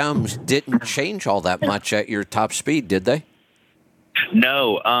RPMs didn't change all that much at your top speed, did they?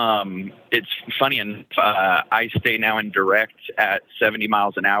 No, it's funny, and I stay now in direct at 70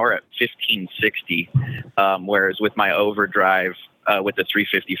 miles an hour at 1560, whereas with my overdrive with the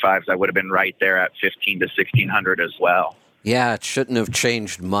 355s, I would have been right there at 15 to 1600 as well. Yeah, it shouldn't have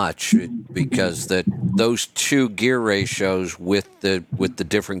changed much because those two gear ratios with the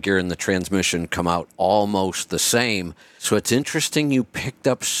different gear in the transmission come out almost the same. So it's interesting you picked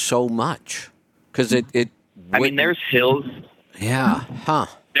up so much because it. I mean, there's hills. Yeah, huh?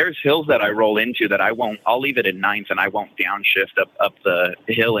 There's hills that I roll into that I'll leave it in ninth and I won't downshift up the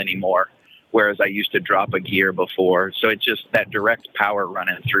hill anymore, whereas I used to drop a gear before. So it's just that direct power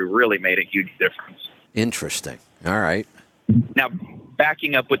running through really made a huge difference. Interesting. All right. Now,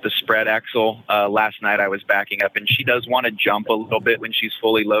 backing up with the spread axle, last night I was backing up, and she does want to jump a little bit when she's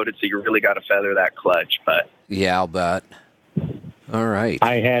fully loaded, so you really got to feather that clutch. But yeah, I'll bet. All right.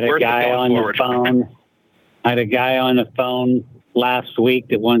 I had a guy on the phone. I had a guy on the phone last week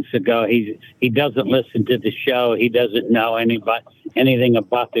that wants to go. He doesn't listen to the show. He doesn't know anything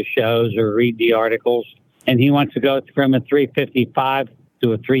about the shows or read the articles, and he wants to go from a 355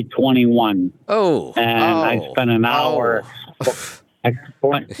 to a 321. I spent an hour. I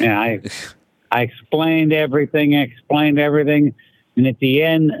explained everything. And at the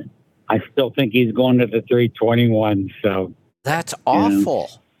end, I still think he's going to the 321. So that's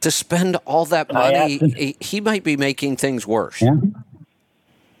awful to spend all that money. He might be making things worse. Yeah,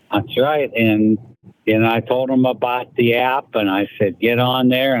 that's right. And I told him about the app, and I said, get on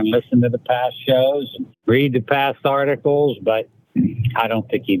there and listen to the past shows, and read the past articles. But I don't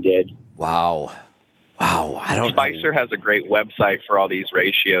think he did. Wow. Spicer has a great website for all these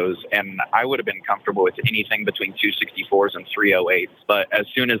ratios, and I would have been comfortable with anything between 264s and 308s. But as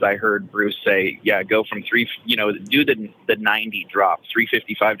soon as I heard Bruce say, go from do the 90 drop,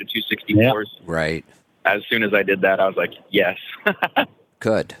 355 to 264s. Yeah. Right. As soon as I did that, I was like, yes.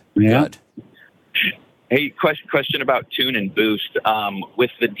 Good. Yeah. Good. Hey, question about tune and boost.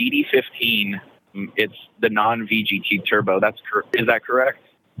 With the DD15, it's the non-VGT turbo. Is that correct?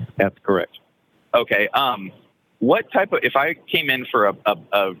 That's correct. Okay. What type of, if I came in for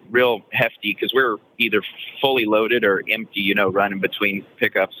a real hefty, because we're either fully loaded or empty, running between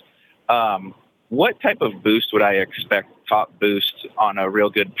pickups, what type of boost would I expect, top boost on a real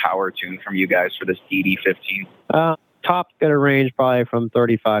good power tune from you guys for this DD15? Top's going to range probably from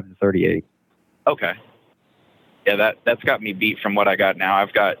 35 to 38. Okay. Yeah, that's got me beat from what I got now.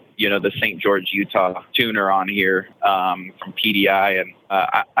 I've got, the St. George, Utah tuner on here from PDI, and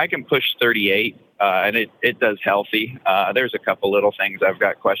I can push 38, and it does healthy. There's a couple little things I've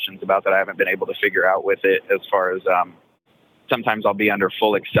got questions about that I haven't been able to figure out with it, as far as sometimes I'll be under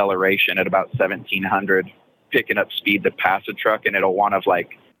full acceleration at about 1,700, picking up speed to pass a truck, and it'll want to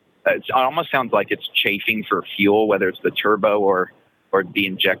it almost sounds like it's chafing for fuel, whether it's the turbo or the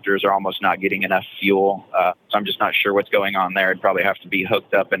injectors are almost not getting enough fuel. So I'm just not sure what's going on there. I'd probably have to be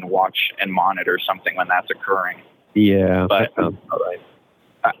hooked up and watch and monitor something when that's occurring. Yeah, but that sounds all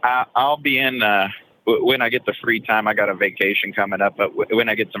right. I'll be in when I get the free time. I got a vacation coming up, but when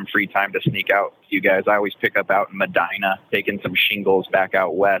I get some free time to sneak out with you guys, I always pick up out in Medina, taking some shingles back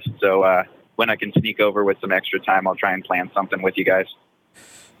out west. So when I can sneak over with some extra time, I'll try and plan something with you guys.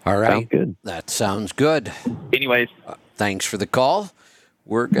 All right. Sounds good. That sounds good. Anyways. Thanks for the call.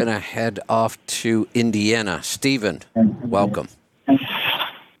 We're going to head off to Indiana. Stephen, welcome.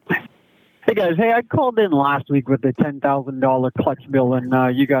 Hey, guys. Hey, I called in last week with the $10,000 clutch bill,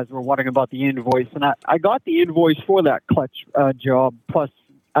 and you guys were wondering about the invoice. And I got the invoice for that clutch job, plus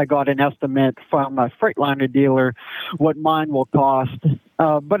I got an estimate from a Freightliner dealer what mine will cost.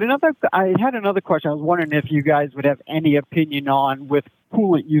 But I had another question. I was wondering if you guys would have any opinion on with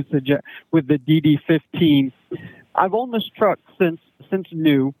coolant usage with the DD15. I've owned this truck since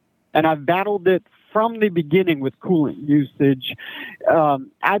new, and I've battled it from the beginning with coolant usage.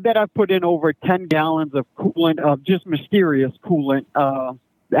 I bet I've put in over 10 gallons of coolant, of just mysterious coolant. I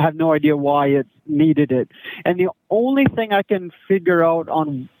have no idea why it's needed it. And the only thing I can figure out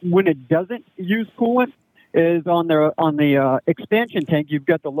on when it doesn't use coolant is on the expansion tank. You've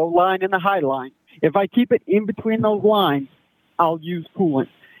got the low line and the high line. If I keep it in between those lines, I'll use coolant.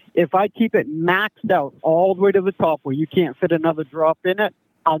 If I keep it maxed out all the way to the top where you can't fit another drop in it,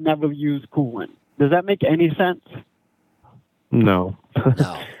 I'll never use coolant. Does that make any sense? No.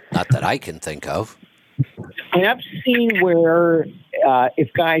 No, not that I can think of. And I've seen where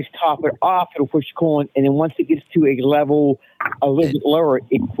if guys top it off, it'll push coolant, and then once it gets to a level a little bit lower,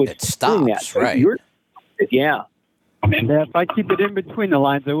 it quits. It stops, right? Yeah. Yeah, if I keep it in between the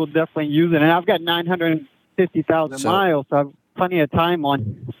lines, I will definitely use it. And I've got 950,000 miles, so I've plenty of time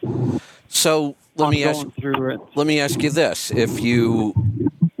on. So let me ask you this: if you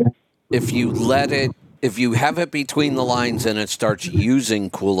have it between the lines and it starts using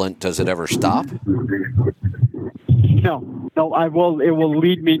coolant, does it ever stop? No. It will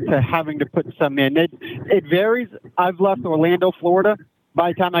lead me to having to put some in. It varies. I've left Orlando, Florida.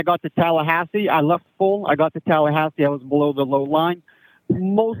 By the time I got to Tallahassee, I left full. I got to Tallahassee, I was below the low line.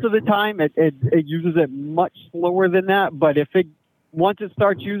 Most of the time, it uses it much slower than that. But once it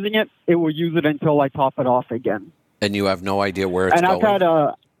starts using it, it will use it until I top it off again. And you have no idea where it's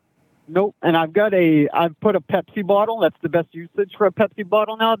going? Nope. And I've put a Pepsi bottle. That's the best usage for a Pepsi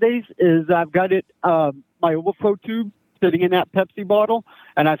bottle nowadays, is I've got it, my overflow tube sitting in that Pepsi bottle,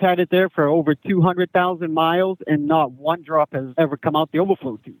 and I've had it there for over 200,000 miles, and not one drop has ever come out the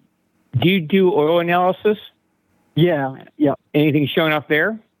overflow tube. Do you do oil analysis? Yeah. Anything showing up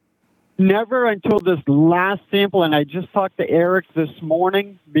there? Never until this last sample, and I just talked to Eric this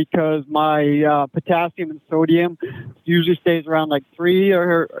morning because my potassium and sodium usually stays around like 3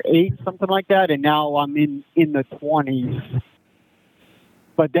 or 8, something like that, and now I'm in the 20s.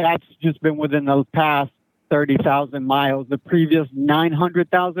 But that's just been within the past 30,000 miles. The previous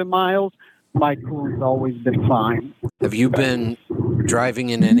 900,000 miles, my coolant's always been fine. Have you been driving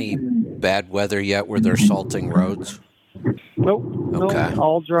in any bad weather yet where they're salting roads? Nope. Okay. Nope,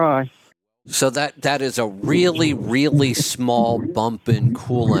 all dry. So that is a really, really small bump in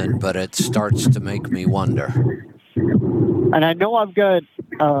coolant, but it starts to make me wonder. And I know I've got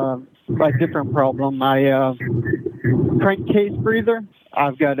a different problem. My crankcase breather,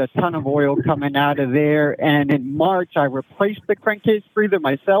 I've got a ton of oil coming out of there. And in March, I replaced the crankcase breather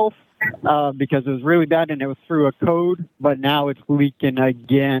myself because it was really bad and it was through a code. But now it's leaking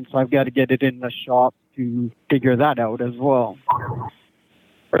again, so I've got to get it in the shop to figure that out as well.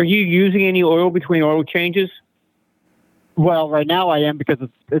 Are you using any oil between oil changes? Well, right now I am because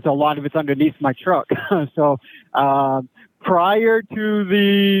it's a lot of it's underneath my truck. So prior to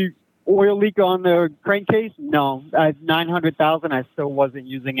the oil leak on the crankcase, no. At 900,000, I still wasn't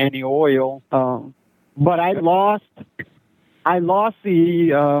using any oil. But I lost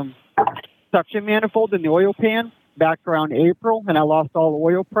the suction manifold in the oil pan back around April, and I lost all the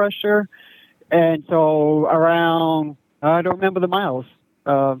oil pressure. And so around, I don't remember the miles.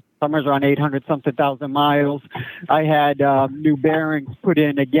 Somewhere around 800-something thousand miles. I had new bearings put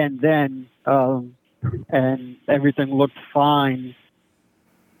in again then, and everything looked fine,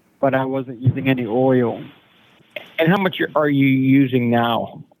 but I wasn't using any oil. And how much are you using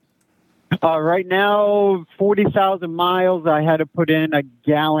now? Right now, 40,000 miles. I had to put in 1.5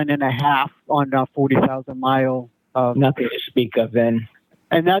 gallons on 40,000 miles. Nothing to speak of then.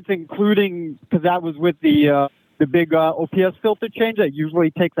 And that's including, because that was with the big OPS filter change that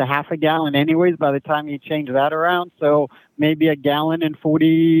usually takes 0.5 gallon anyways by the time you change that around. So maybe 1 gallon in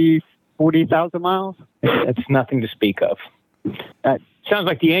 40,000 miles. That's nothing to speak of. Sounds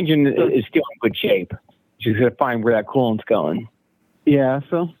like the engine is still in good shape. Just got to find where that coolant's going. Yeah,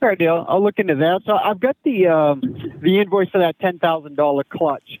 so fair deal. I'll look into that. So I've got the invoice for that $10,000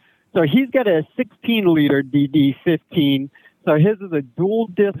 clutch. So he's got a 16-liter DD15. So his is a dual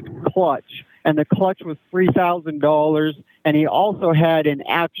disc clutch, and the clutch was $3,000, and he also had an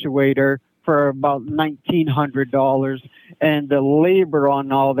actuator for about $1,900, and the labor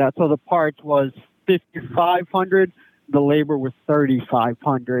on all that. So the parts was $5,500. The labor was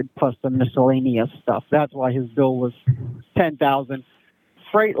 $3,500 plus the miscellaneous stuff. That's why his bill was $10,000.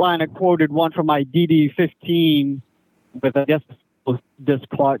 Freightliner quoted one for my DD15 with I guess this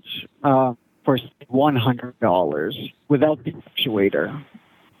clutch for $100 without the actuator.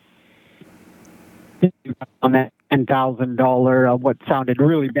 On that $10,000, what sounded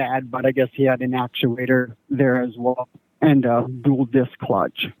really bad, but I guess he had an actuator there as well and a dual disc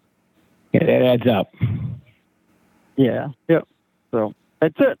clutch. Yeah, that adds up. Yeah. Yep. So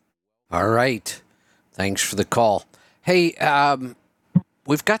that's it. All right. Thanks for the call. Hey,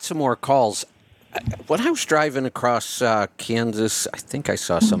 we've got some more calls. When I was driving across Kansas, I think I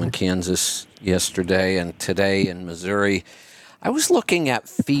saw some in Kansas yesterday and today in Missouri. I was looking at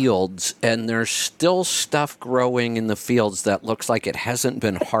fields, and there's still stuff growing in the fields that looks like it hasn't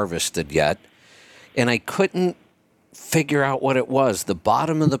been harvested yet. And I couldn't figure out what it was. The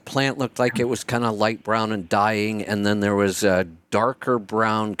bottom of the plant looked like it was kind of light brown and dying, and then there was a darker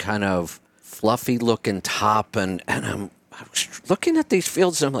brown kind of fluffy looking top, and I was looking at these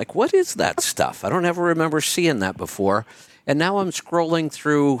fields and I'm like, what is that stuff? I don't ever remember seeing that before. And now I'm scrolling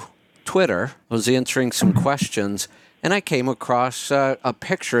through Twitter. I was answering some questions, and I came across a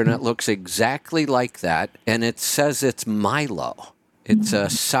picture, and it looks exactly like that, and it says it's milo. It's a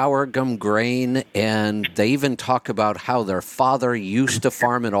sorghum grain, and they even talk about how their father used to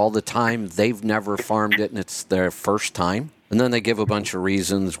farm it all the time. They've never farmed it, and it's their first time. And then they give a bunch of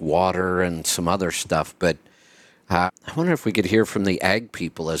reasons, water and some other stuff. But I wonder if we could hear from the ag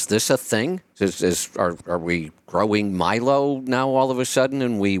people. Is this a thing? Are we growing milo now all of a sudden,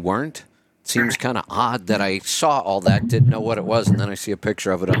 and we weren't? It seems kind of odd that I saw all that, didn't know what it was, and then I see a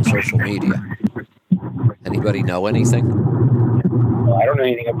picture of it on social media. Anybody know anything? I don't know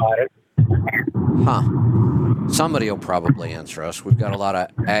anything about it. Huh. Somebody will probably answer us. We've got a lot of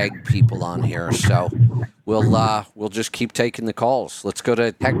ag people on here, so we'll just keep taking the calls. Let's go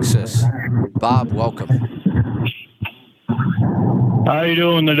to Texas. Bob, welcome. How you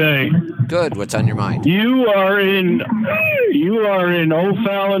doing today? Good. What's on your mind? You are in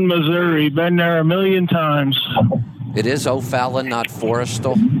O'Fallon, Missouri. Been there a million times. It is O'Fallon, not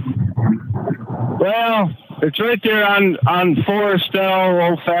Forestal. Well, it's right there on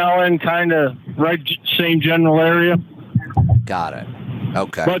Forestal, O'Fallon, kind of right same general area. Got it.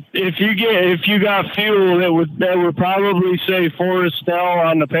 Okay. But if you got fuel, that would probably say Forestal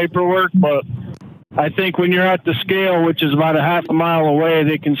on the paperwork. But I think when you're at the scale, which is about a half a mile away,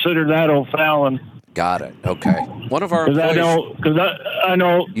 they consider that O'Fallon. Got it. Okay. One of our employees. Because I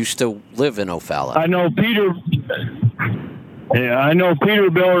know you still live in O'Fallon. I know Peter. Yeah, I know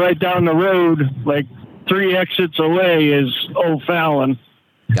Peterbilt right down the road, like 3 exits away is O'Fallon.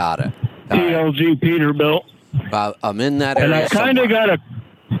 Got it. TLG Peterbilt. I'm in that area. And I kind of got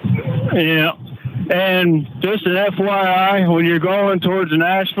and just an FYI, when you're going towards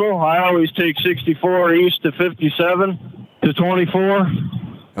Nashville, I always take 64 east to 57 to 24.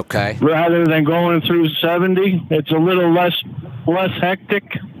 Okay. Rather than going through 70. It's a little less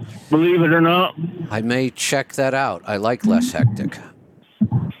hectic, believe it or not. I may check that out. I like less hectic.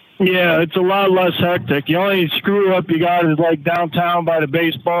 Yeah, it's a lot less hectic. The only screw up you got is like downtown by the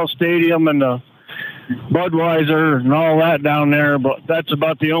baseball stadium and the Budweiser and all that down there, but that's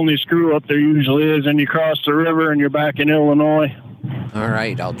about the only screw up there usually is. And you cross the river and you're back in Illinois. All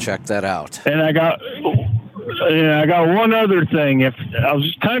right, I'll check that out. And I got one other thing. If I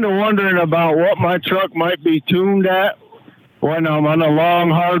was kind of wondering about what my truck might be tuned at when I'm on a long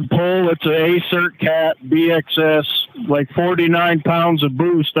hard pull. It's an Acert Cat BXS, like 49 pounds of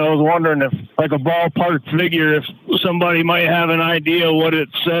boost. I was wondering if, like a ballpark figure, if somebody might have an idea what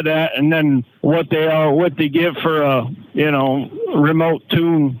it's set at, and then what they give for a remote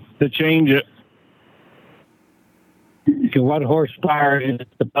tune to change it. So what horsepower is it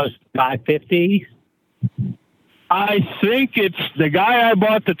supposed to be? 550? I think it's the guy I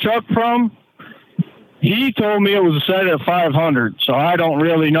bought the truck from. He told me it was set at 500, so I don't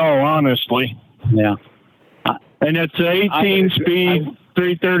really know, honestly. Yeah. And it's an 18-speed,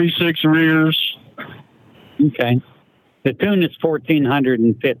 336 rears. Okay. The tune is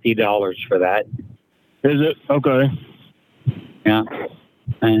 $1,450 for that. Is it? Okay. Yeah.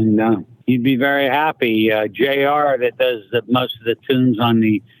 And you'd be very happy. JR, that does most of the tunes on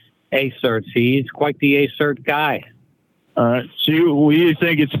the A-Certs, he's quite the A-Cert guy. All right. So you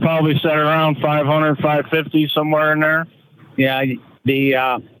think it's probably set around 500, 550, somewhere in there? Yeah. The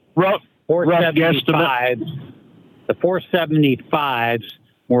rough 475s, the 475s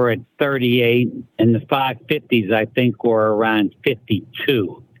were at 38, and the 550s, I think, were around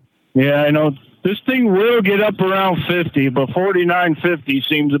 52. Yeah, I know. This thing will get up around 50, but 4950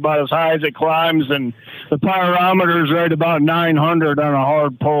 seems about as high as it climbs, and the pyrometer is right about 900 on a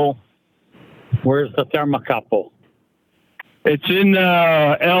hard pull. Where's the thermocouple? It's in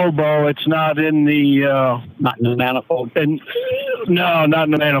the elbow. It's not in the... not in the manifold? No, not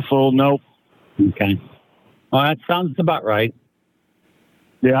in the manifold, nope. Okay. Well, that sounds about right.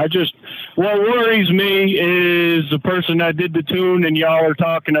 Yeah, what worries me is the person that did the tune, and y'all are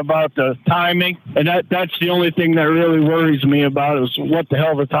talking about the timing, and that's the only thing that really worries me about it, is what the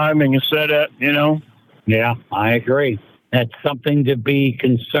hell the timing is set at, you know? Yeah, I agree. That's something to be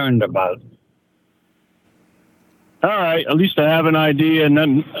concerned about. All right, at least I have an idea, and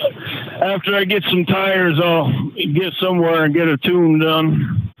then after I get some tires, I'll get somewhere and get a tune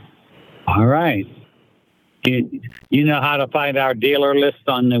done. All right. You know how to find our dealer list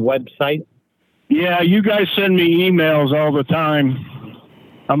on the website? Yeah, you guys send me emails all the time.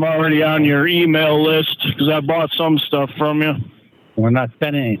 I'm already on your email list because I bought some stuff from you. We're not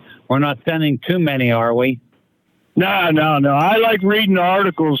sending too many, are we? No. I like reading the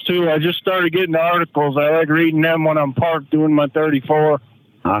articles too. I just started getting the articles. I like reading them when I'm parked doing my 34.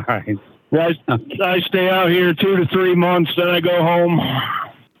 All right. I stay out here 2 to 3 months, then I go home.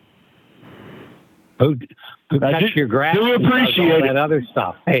 Who cuts your grass? Do appreciate all that other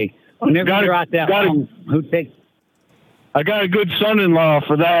stuff. Hey, whenever you're out there, who takes? I got a good son-in-law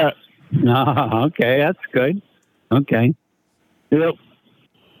for that. Oh, okay, that's good. Okay. Yep.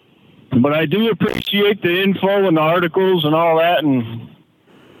 But I do appreciate the info and the articles and all that, and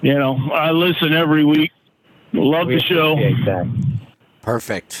you know, I listen every week. Love the show. That.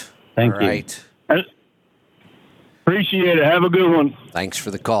 Perfect. Thank all you. Right. Appreciate it. Have a good one. Thanks for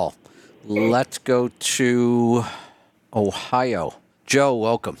the call. Let's go to Ohio. Joe,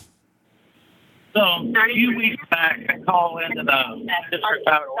 welcome. So a few weeks back, I call into the district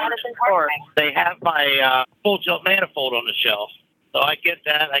power store. They have my full tilt manifold on the shelf. So I get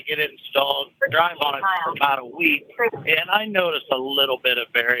that. I get it installed, drive on it for about a week, and I notice a little bit of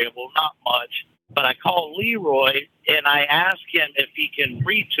variable, not much. But I call Leroy, and I ask him if he can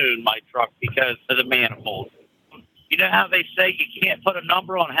retune my truck because of the manifold. You know how they say you can't put a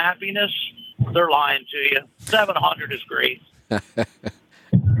number on happiness? They're lying to you. 700 is great.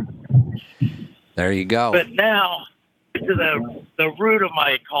 There you go. But now, to the root of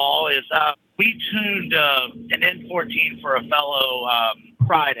my call is we tuned an N14 for a fellow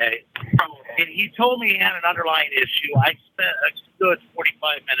Friday, and he told me he had an underlying issue. I spent a good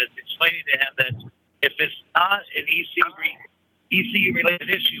 45 minutes explaining to him that if it's not an ECU related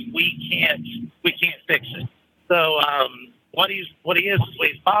issue, we can't fix it. So what he is when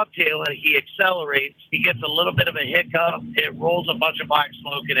he's bobtailing, he accelerates, he gets a little bit of a hiccup, it rolls a bunch of black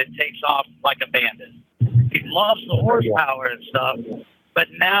smoke, and it takes off like a bandit. He loves the horsepower and stuff, but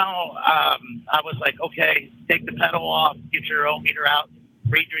now I was like, okay, take the pedal off, get your ohm meter out,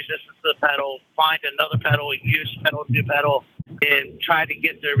 read the resistance of the pedal, find another pedal, use pedal, new pedal, and try to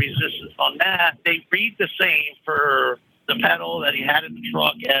get the resistance on that. They read the same for the pedal that he had in the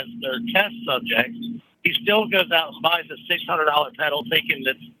truck as their test subject. He still goes out and buys a $600 pedal thinking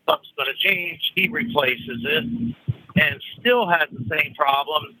that something's going to change. He replaces it and still has the same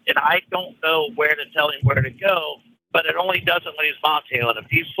problem. And I don't know where to tell him where to go, but it only does it when he's bobbtailing. If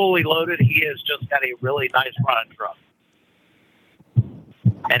he's fully loaded, he has just got a really nice running truck.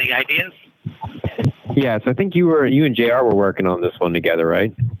 Any ideas? Yes, I think you and JR were working on this one together,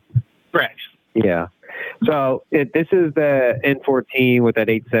 right? Correct. Yeah. So this is the N14 with that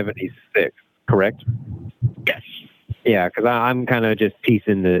 876, correct? Yes. Yeah, because I'm kind of just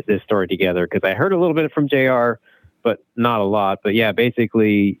piecing this story together because I heard a little bit from JR, but not a lot. But yeah,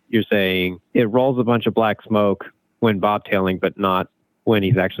 basically you're saying it rolls a bunch of black smoke when bobtailing, but not when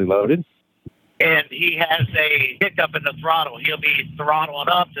he's actually loaded. And he has a hiccup in the throttle. He'll be throttling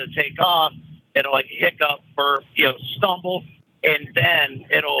up to take off. It'll like hiccup or stumble, and then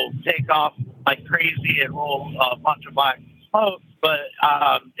it'll take off like like crazy and roll a bunch of black smoke, but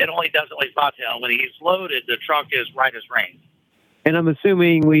it only does it like bobtail. When he's loaded, the truck is right as rain. And I'm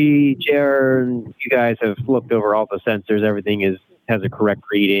assuming you guys have looked over all the sensors. Everything has a correct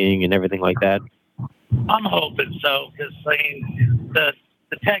reading and everything like that. I'm hoping so, because I mean, the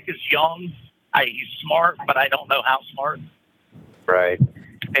tech is young. He's smart, but I don't know how smart. Right.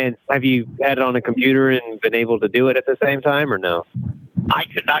 And have you had it on a computer and been able to do it at the same time, or no? I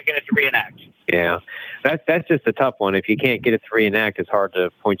could not get it to reenact. Yeah, that's just a tough one. If you can't get it to reenact, it's hard to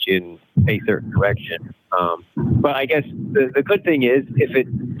point you in a certain direction. But I guess the good thing is, if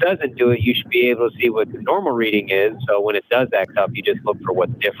it doesn't do it, you should be able to see what the normal reading is. So when it does act up, you just look for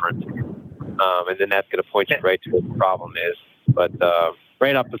what's different, and then that's going to point you right to what the problem is. But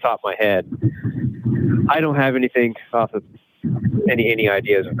right off the top of my head, I don't have anything off of any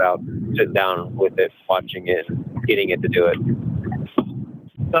ideas about sitting down with it, watching it, getting it to do it.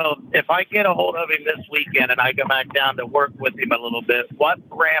 So if I get a hold of him this weekend and I go back down to work with him a little bit, what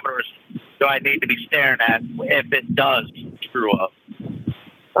parameters do I need to be staring at if it does screw up?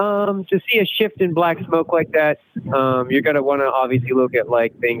 To see a shift in black smoke like that, you're going to want to obviously look at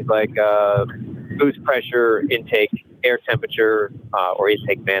things like boost pressure, intake air temperature, or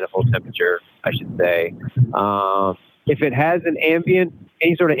intake manifold temperature, I should say. If it has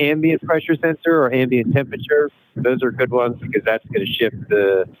any sort of ambient pressure sensor or ambient temperature, those are good ones because that's going to shift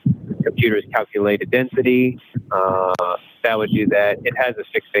the computer's calculated density. That would do that. It has a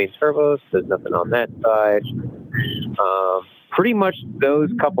 6-phase turbo, so there's nothing on that side. Pretty much those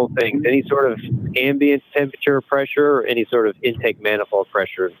couple things, any sort of ambient temperature or pressure, or any sort of intake manifold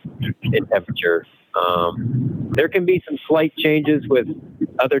pressure and temperature. There can be some slight changes with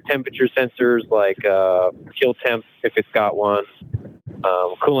other temperature sensors like fuel temp if it's got one,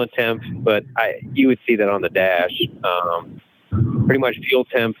 coolant temp, but you would see that on the dash. Pretty much fuel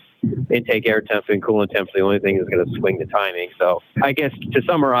temp, intake air temp, and coolant temp are the only thing that's going to swing the timing. So I guess to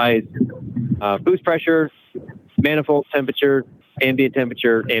summarize, boost pressure, manifold temperature,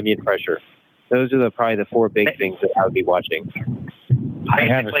 ambient pressure. Those are probably the 4 big things that I would be watching.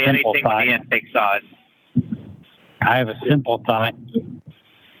 Basically anything on the intake side. I have a simple thought.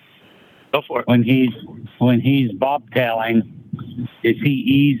 Go for it. When he's bobtailing, is he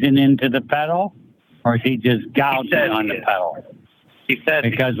easing into the pedal, or is he just gouging on the pedal? He said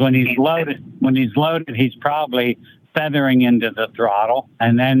because when he's loaded, he's probably feathering into the throttle,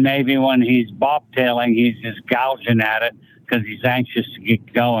 and then maybe when he's bobtailing, he's just gouging at it because he's anxious to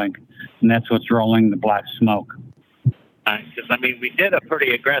get going, and that's what's rolling the black smoke. Because I mean, we did a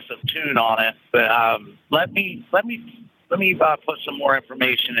pretty aggressive tune on it, but let me put some more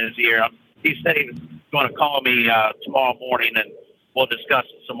information in his ear. He said he was going to call me tomorrow morning, and we'll discuss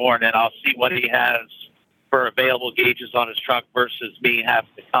it some more, and then I'll see what he has for available gauges on his truck versus me having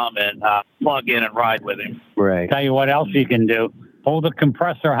to come and plug in and ride with him. Right. Tell you what else you can do. Pull the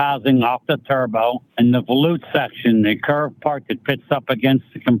compressor housing off the turbo and the volute section, the curved part that fits up against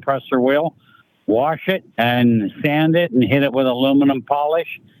the compressor wheel. Wash it and sand it and hit it with aluminum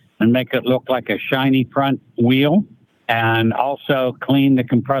polish and make it look like a shiny front wheel. And also clean the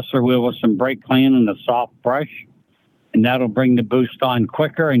compressor wheel with some brake clean and a soft brush. And that'll bring the boost on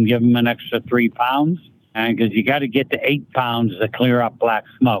quicker and give them an extra 3 pounds. And because you got to get to 8 pounds to clear up black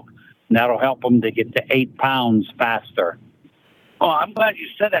smoke. And that'll help them to get to 8 pounds faster. Well, I'm glad you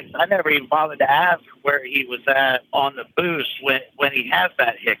said that. I never even bothered to ask where he was at on the boost when he has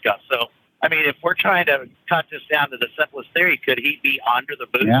that hiccup. So, I mean, if we're trying to cut this down to the simplest theory, could he be under the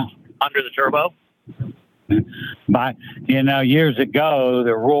boost, under the turbo? But, years ago,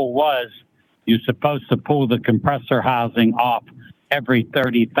 the rule was you're supposed to pull the compressor housing off every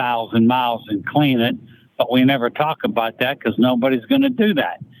 30,000 miles and clean it. But we never talk about that because nobody's going to do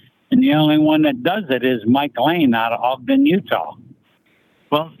that. And the only one that does it is Mike Lane out of Ogden, Utah.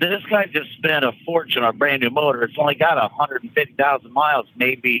 Well, this guy just spent a fortune on a brand new motor. It's only got 150,000 miles.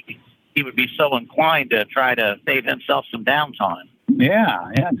 Maybe he would be so inclined to try to save himself some downtime.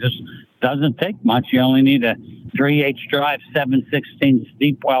 Yeah, just doesn't take much. You only need a 3H drive 7/16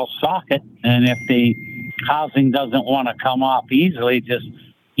 deep well socket. And if the housing doesn't want to come off easily, just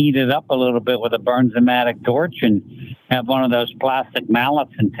heat it up a little bit with a Bernzomatic torch and have one of those plastic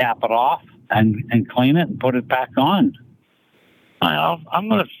mallets and tap it off and clean it and put it back on. I'm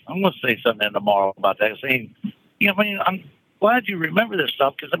gonna say something tomorrow about that. Saying, I'm glad you remember this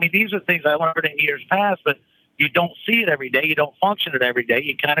stuff because these are things I learned in years past, but you don't see it every day. You don't function it every day.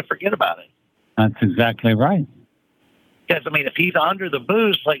 You kind of forget about it. That's exactly right. Because if he's under the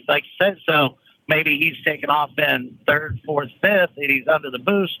boost, like you said, so maybe he's taking off in 3rd, 4th, 5th, and he's under the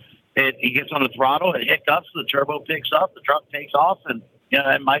boost. He gets on the throttle, it hiccups, the turbo picks up, the truck takes off, and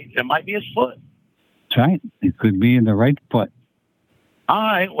it might be his foot. That's right. It could be in the right foot. All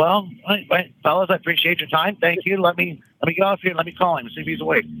right. Well, wait, fellas, I appreciate your time. Thank you. Let me go off here. Let me call him and see if he's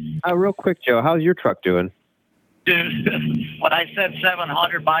awake. Real quick, Joe, how's your truck doing? Dude, when I said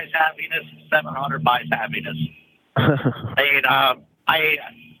 700 buys happiness, 700 buys happiness.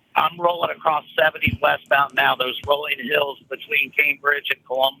 I'm rolling across 70 westbound now. Those rolling hills between Cambridge and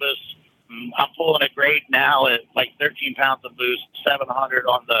Columbus. I'm pulling a grade now at like 13 pounds of boost, 700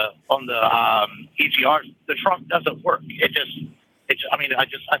 on the EGR. The trunk doesn't work.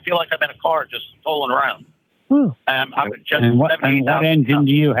 I feel like I'm in a car just tolling around. What engine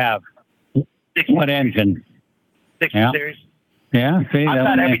do you have? 60 what engine? 60 yeah. series. Yeah, see, I've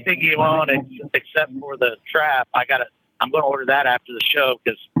got everything you own except for the trap. I'm going to order that after the show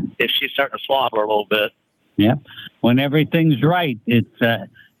because if she's starting to slobber a little bit. Yeah, when everything's right, it's a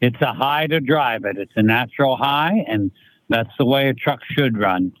high to drive it. It's a natural high, and that's the way a truck should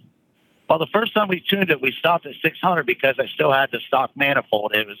run. Well, the first time we tuned it, we stopped at 600 because I still had the stock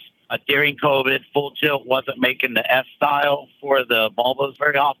manifold. It was during COVID, full tilt wasn't making the S style for the Volvos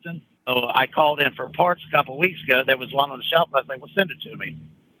very often. So I called in for parts a couple of weeks ago. There was one on the shelf. I was like, well, send it to me.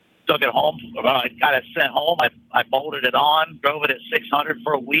 Took it home. I got it sent home. I bolted it on, drove it at 600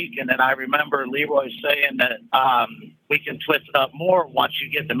 for a week, and then I remember Leroy saying that we can twist it up more once you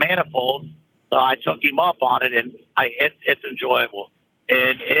get the manifold. So I took him up on it, and it's enjoyable.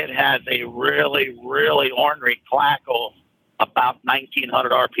 And it has a really, really ornery clackle, about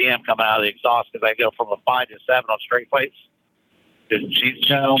 1,900 RPM coming out of the exhaust because I go from a 5 to 7 on straight plates. She's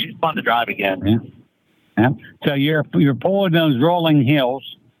fun to drive again. Yeah. So you're pulling those rolling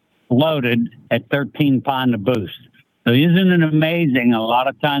hills loaded at 13 pound of boost. So isn't it amazing? A lot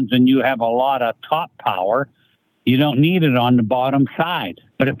of times when you have a lot of top power, you don't need it on the bottom side.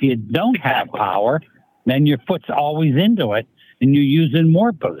 But if you don't have power, then your foot's always into it and you're using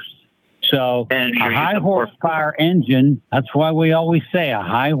more boost. So a high horsepower engine, that's why we always say a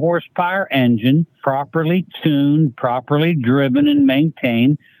high horsepower engine, properly tuned, properly driven and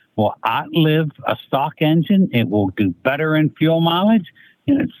maintained, will outlive a stock engine. It will do better in fuel mileage,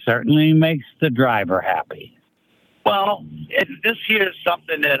 and it certainly makes the driver happy. Well, this here is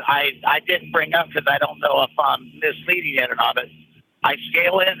something that I didn't bring up because I don't know if I'm misleading it or not, but I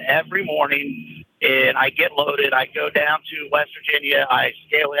scale in every morning and I get loaded. I go down to West Virginia. I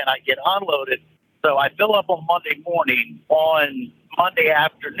scale in. I get unloaded. So I fill up on Monday morning. On Monday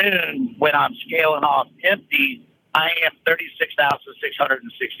afternoon, when I'm scaling off empty, I am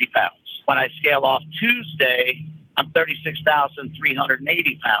 36,660 pounds. When I scale off Tuesday, I'm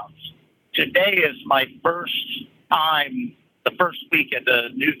 36,380 pounds. Today is my first time, the first week at the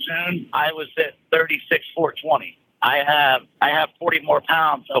new tune. I was at 36,420. I have 40 more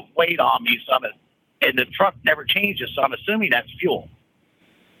pounds of weight on me, and the truck never changes, so I'm assuming that's fuel.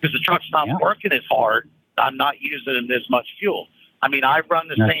 Because the truck's not working as hard, I'm not using as much fuel. I mean, I run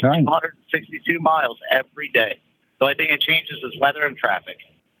the same 262 miles every day. So I think it changes as weather and traffic.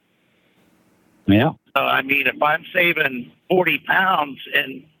 Yeah. So, I mean, if I'm saving 40 pounds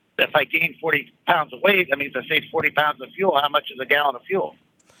and if I gain 40 pounds of weight, that means I saved 40 pounds of fuel. How much is a gallon of fuel?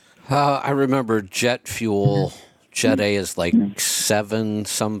 I remember jet fuel. Jet A is like 7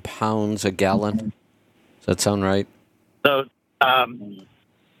 some pounds a gallon. Does that sound right? So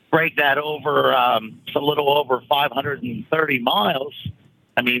break that over, it's a little over 530 miles.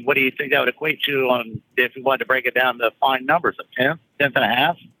 I mean, what do you think that would equate to on if you wanted to break it down to fine numbers? A tenth and a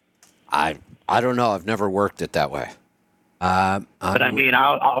half? I don't know. I've never worked it that way. But I mean,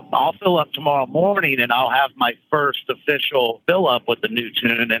 I'll fill up tomorrow morning, and I'll have my first official fill up with the new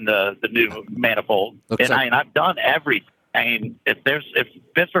tune and the new manifold. I've done everything. I mean, if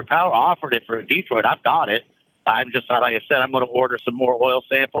Pittsburgh Power offered it for Detroit, I've got it. I'm just, like I said, I'm going to order some more oil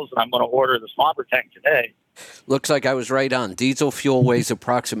samples, and I'm going to order the slobber tank today. Looks like I was right on. Diesel fuel weighs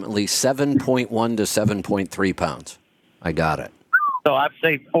approximately 7.1 to 7.3 pounds. I got it. So I've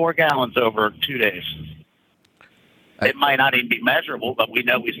saved 4 gallons over 2 days. It might not even be measurable, but we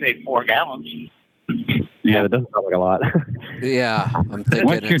know we saved 4 gallons. Yeah, it doesn't sound like a lot. Yeah, I'm thinking.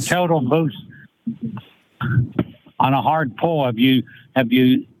 What's your total boost on a hard pull? Have you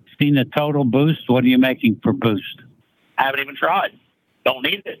seen the total boost? What are you making for boost? Haven't even tried. Don't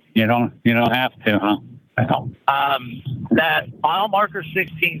need it. You don't have to, huh? That mile marker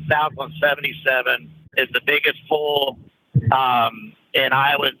 16,077 is the biggest pull, and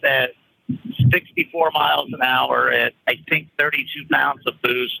I was at 64 miles an hour at, I think, 32 pounds of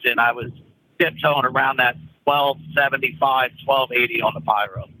boost, and I was tiptoeing around that 1275, 1280 on the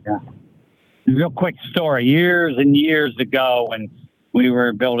pyro. Yeah. Real quick story. Years and years ago when we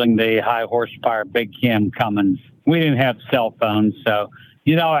were building the high horsepower Big Cam Cummins, we didn't have cell phones, so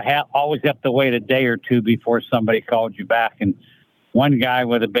I always have to wait a day or two before somebody called you back. And one guy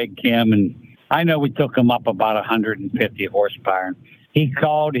with a big Kim, and I know we took him up about 150 horsepower. And he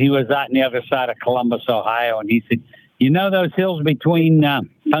called. He was out on the other side of Columbus, Ohio, and he said, those hills between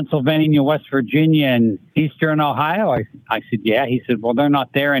Pennsylvania, West Virginia, and eastern Ohio? I said, yeah. He said, well, they're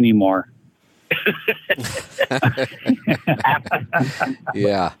not there anymore.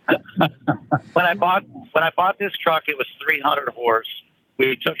 Yeah. When I bought this truck, it was 300 horse.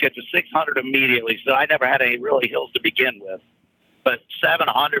 We took it to 600 immediately, so I never had any really hills to begin with. But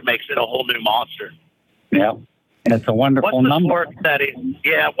 700 makes it a whole new monster. Yeah, it's a wonderful number. What's the torque setting?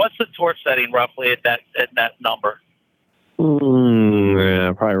 Yeah, what's the torque setting roughly at that number?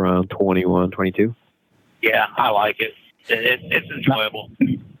 Yeah, probably around 21, 22. Yeah, I like it. It's enjoyable.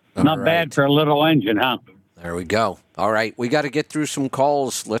 Not bad for a little engine, huh? There we go. All right, we got to get through some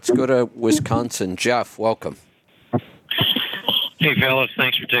calls. Let's go to Wisconsin. Jeff, welcome. Hey, fellas.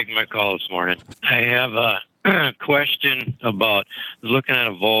 Thanks for taking my call this morning. I have a question about looking at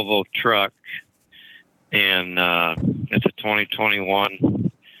a Volvo truck, and it's a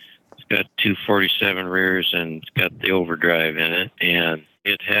 2021. It's got 247 rears, and it's got the overdrive in it, and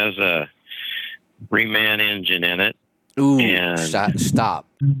it has a Reman engine in it. Ooh, and stop.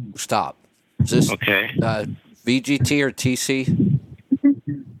 Is this okay? VGT or TC?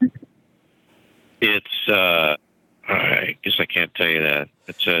 It's I guess I can't tell you that.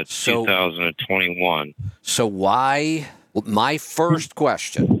 It's a 2021. So why? My first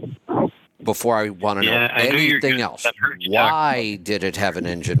question, before I want to know anything else, why did it have an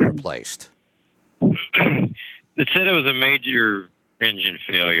engine replaced? It said it was a major engine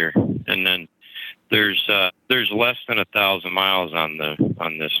failure, and then there's less than 1,000 miles on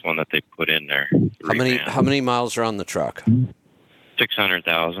this one that they put in there. How many miles are on the truck?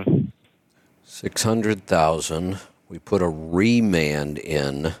 600,000. 600,000. We put a Reman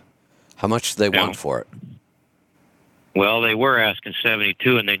in. How much do they want for it? Well, they were asking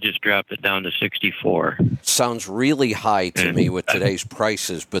 72, and they just dropped it down to 64. Sounds really high to me with today's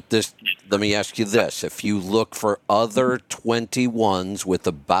prices, but let me ask you this. If you look for other 21s with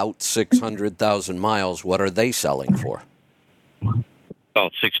about 600,000 miles, what are they selling for?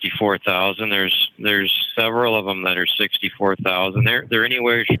 About 64,000. There's several of them that are 64,000. They're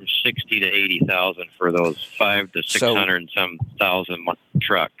anywhere from 60 to 80,000 for those 5 to 600 and some thousand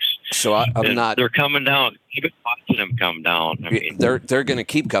trucks. So I'm not. They're coming down. Keep watching them come down. I mean, they're going to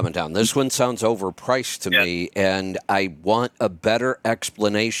keep coming down. This one sounds overpriced to me, and I want a better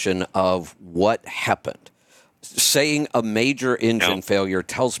explanation of what happened. Saying a major engine failure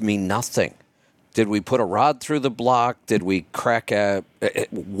tells me nothing. Did we put a rod through the block? Did we crack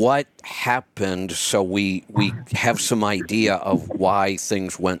what happened so we have some idea of why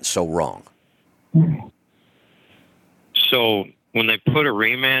things went so wrong? So when they put a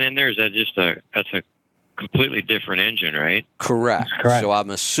Reman in there, is that that's a completely different engine, right? Correct. So I'm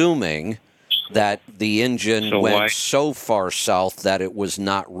assuming that the engine went so far south that it was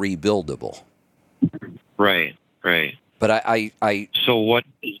not rebuildable. Right. But I so what?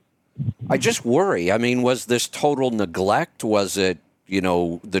 I just worry. I mean, was this total neglect? Was it,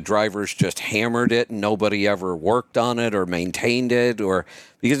 the drivers just hammered it and nobody ever worked on it or maintained it? Or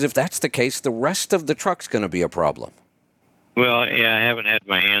because if that's the case, the rest of the truck's going to be a problem. Well, yeah, I haven't had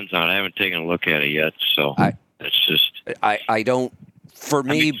my hands on it. I haven't taken a look at it yet. So it's just. I don't. For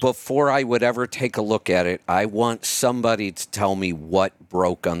me, before I would ever take a look at it, I want somebody to tell me what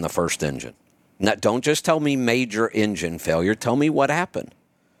broke on the first engine. Now, don't just tell me major engine failure. Tell me what happened.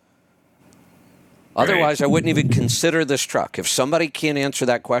 Otherwise, I wouldn't even consider this truck. If somebody can't answer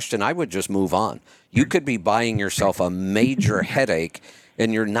that question, I would just move on. You could be buying yourself a major headache,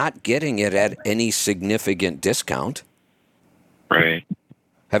 and you're not getting it at any significant discount. Right.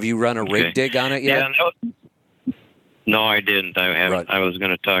 Have you run a rig dig on it yet? Yeah, no, I didn't. I haven't. I was going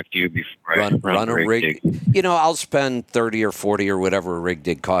to talk to you before. Run a rig dig. I'll spend 30 or 40 or whatever a rig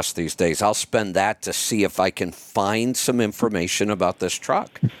dig costs these days. I'll spend that to see if I can find some information about this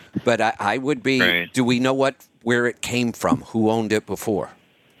truck. But I would be. Do we know where it came from? Who owned it before?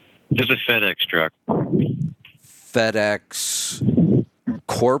 It's a FedEx truck. FedEx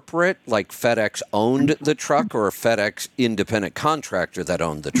corporate, like FedEx owned the truck, or a FedEx independent contractor that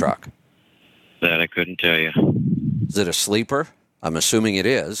owned the truck? That I couldn't tell you. Is it a sleeper? I'm assuming it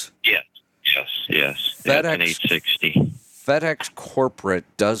is. Yes. FedEx, an 860. FedEx corporate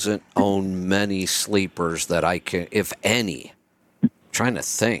doesn't own many sleepers that I can, if any. I'm trying to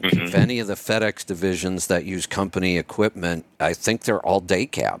think. If any of the FedEx divisions that use company equipment, I think they're all day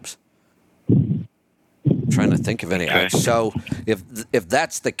cabs. I'm trying to think of any. Okay. So if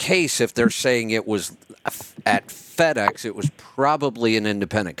that's the case, if they're saying it was at FedEx, it was probably an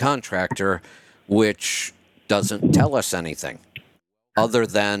independent contractor, which doesn't tell us anything other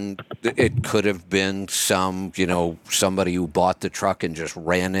than it could have been somebody who bought the truck and just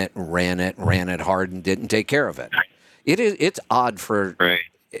ran it hard and didn't take care of it. It's odd for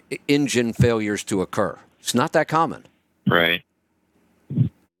engine failures to occur. It's not that common. Right.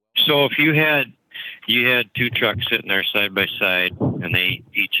 So if you had two trucks sitting there side by side, and they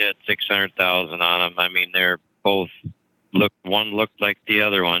each had 600,000 on them. I mean, they're both one looked like the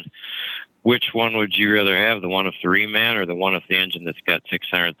other one. Which one would you rather have? The one with the reman or the one with the engine that's got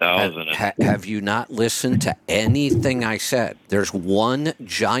 600,000? Have you not listened to anything I said? There's one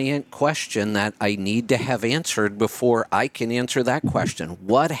giant question that I need to have answered before I can answer that question.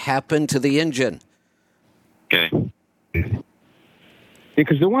 What happened to the engine? Okay.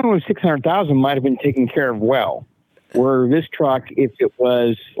 Because the one with 600,000 might have been taken care of well. Where this truck, if it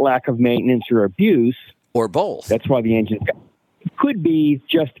was lack of maintenance or abuse, or both, that's why the engine could be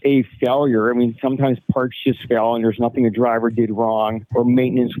just a failure. I mean, sometimes parts just fail, and there's nothing the driver did wrong, or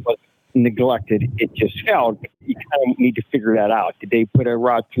maintenance was neglected. It just failed. You kind of need to figure that out. Did they put a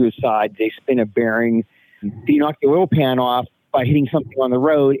rod through the side? Did they spin a bearing? Did you knock the oil pan off by hitting something on the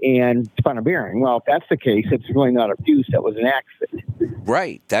road and spun a bearing? Well, if that's the case, it's really not abuse. That was an accident.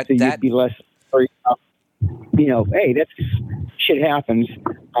 Right. So you'd be less, hey, that's shit happens.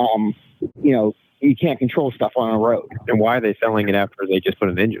 You can't control stuff on a road. And why are they selling it after they just put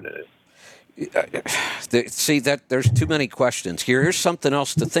an engine in it? See, that there's too many questions. Here's something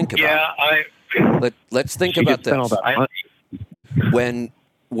else to think about. Yeah, let's think about this. When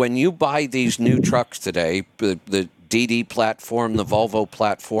you buy these new trucks today, the DD platform, the Volvo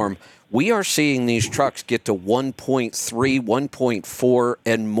platform, we are seeing these trucks get to 1.3, 1.4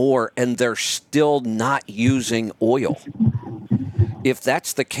 and more, and they're still not using oil. If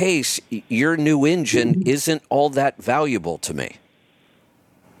that's the case, your new engine isn't all that valuable to me.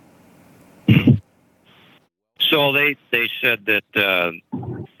 So they said that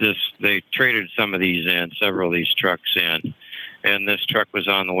they traded some of these in, several of these trucks in, and this truck was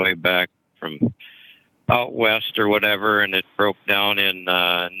on the way back from out west or whatever, and it broke down in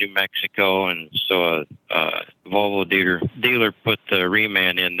New Mexico, and so a Volvo dealer put the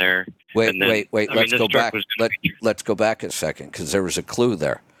reman in there. Wait. Let's go back. Let's go back a second, because there was a clue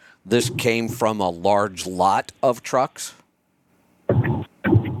there. This came from a large lot of trucks. The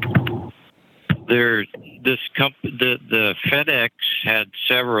FedEx had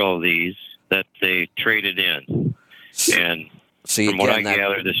several of these that they traded in, and from what I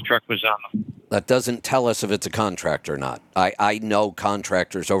gather, this truck was on them. That doesn't tell us if it's a contractor or not. I know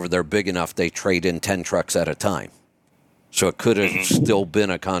contractors over there big enough, they trade in 10 trucks at a time. So it could have still been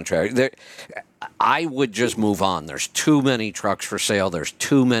a contractor. I would just move on. There's too many trucks for sale. There's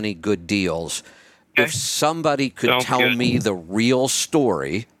too many good deals. Okay. If somebody could tell me the real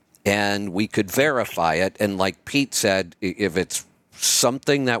story and we could verify it, and like Pete said, if it's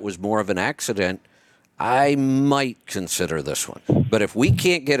something that was more of an accident, I might consider this one. But if we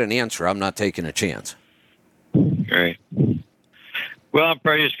can't get an answer, I'm not taking a chance. Right. Well, I'm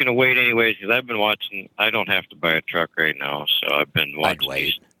probably just going to wait anyways, because I've been watching. I don't have to buy a truck right now, so I've been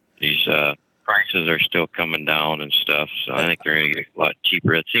watching these prices are still coming down and stuff, so I think they're going to get a lot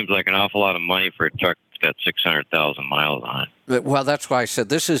cheaper. It seems like an awful lot of money for a truck that's got 600,000 miles on it. Well, that's why I said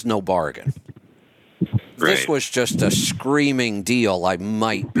this is no bargain. This was just a screaming deal. I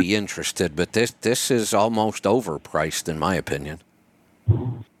might be interested, but this is almost overpriced, in my opinion.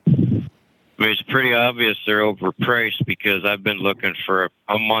 I mean, it's pretty obvious they're overpriced, because I've been looking for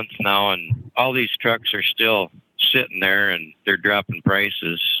a month now, and all these trucks are still sitting there, and they're dropping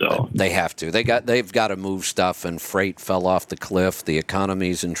prices. So they have to. They've got to move stuff, and freight fell off the cliff. The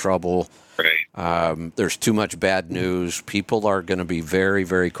economy's in trouble. Right. There's too much bad news. People are going to be very,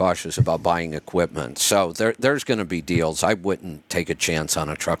 very cautious about buying equipment. So there's going to be deals. I wouldn't take a chance on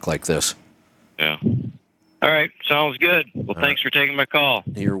a truck like this. Yeah. All right. Sounds good. Well, thanks for taking my call.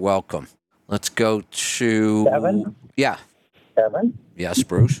 You're welcome. Let's go to... Kevin? Yeah. Kevin? Yes,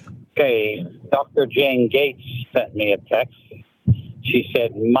 Bruce? Okay, Dr. Jane Gates sent me a text. She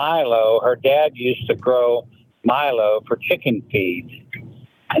said Milo, her dad used to grow Milo for chicken feed,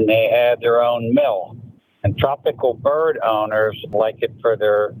 and they had their own mill. And tropical bird owners like it for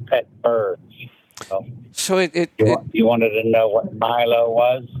their pet birds. So you wanted to know what Milo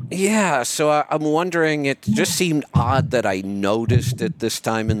was? Yeah, so I'm wondering, it just seemed odd that I noticed it this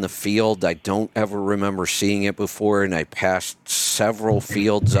time in the field. I don't ever remember seeing it before, and I passed several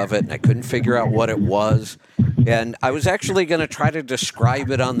fields of it, and I couldn't figure out what it was. And I was actually going to try to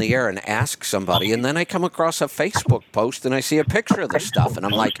describe it on the air and ask somebody, and then I come across a Facebook post, and I see a picture of the stuff, and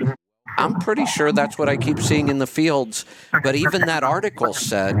I'm like, I'm pretty sure that's what I keep seeing in the fields. But even that article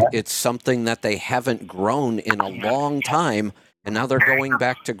said it's something that they haven't grown in a long time, and now they're going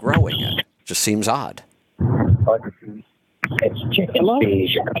back to growing it. Just seems odd. It's chicken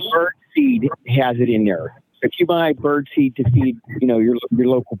feed. Bird seed has it in there. So if you buy bird seed to feed, your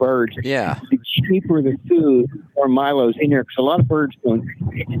local birds, yeah, the cheaper the food, more Milo's in there, because a lot of birds don't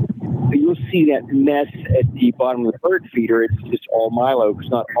eat it. So you'll see that mess at the bottom of the bird feeder. It's just all Milo, because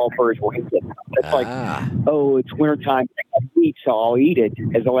not all birds will eat it. It's like, it's wintertime, I got meat, so I'll eat it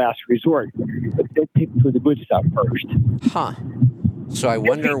as a last resort. But they pick for the good stuff first. Huh. So I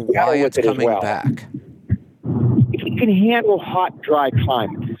wonder why it's coming back. If you can handle hot, dry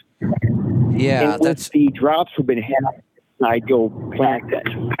climates. Yeah, and with the droughts we've been having, ideal plant that.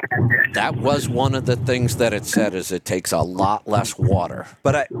 That was one of the things that it said, is it takes a lot less water.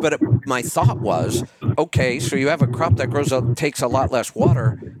 But my thought was, okay, so you have a crop that takes a lot less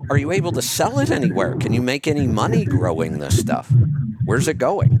water. Are you able to sell it anywhere? Can you make any money growing this stuff? Where's it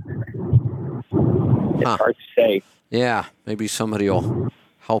going? It's hard to say. Yeah, maybe somebody will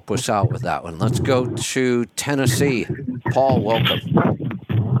help us out with that one. Let's go to Tennessee. Paul, welcome.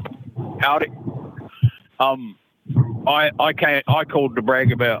 Howdy. I called to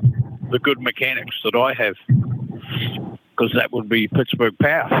brag about the good mechanics that I have, because that would be Pittsburgh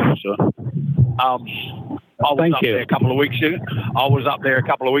Power. So, I was up there a couple of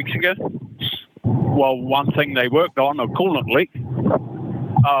weeks ago. Well, one thing they worked on, a coolant leak.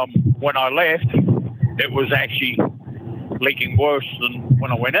 When I left, it was actually leaking worse than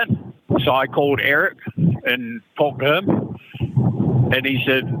when I went in. So I called Eric and talked to him, and he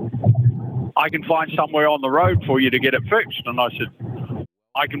said, I can find somewhere on the road for you to get it fixed. And I said,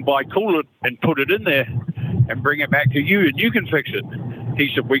 I can buy coolant and put it in there and bring it back to you, and you can fix it.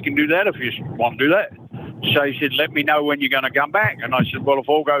 He said, we can do that if you want to do that. So he said, let me know when you're going to come back. And I said, well, if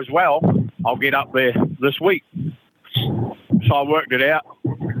all goes well, I'll get up there this week. So I worked it out.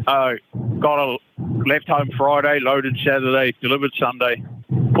 Left home Friday, loaded Saturday, delivered Sunday,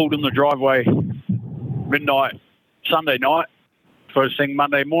 pulled in the driveway midnight Sunday night. First thing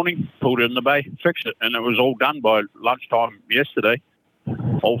Monday morning, pulled it in the bay, fixed it, and it was all done by lunchtime yesterday.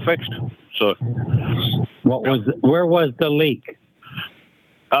 All fixed. So, where was the leak?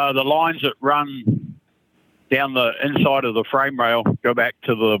 The lines that run down the inside of the frame rail go back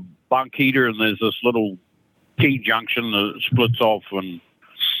to the bunk heater, and there's this little T junction that splits off, and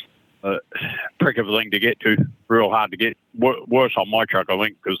prick of a thing to get to. Real hard to get. Worse on my truck, I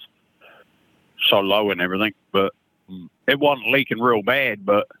think, because so low and everything, but. It wasn't leaking real bad,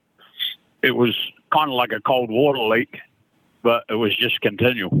 but it was kind of like a cold water leak, but it was just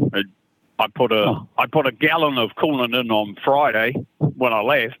continual. I put a gallon of coolant in on Friday when I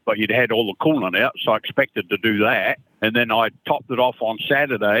left, but you'd had all the coolant out, so I expected to do that. And then I topped it off on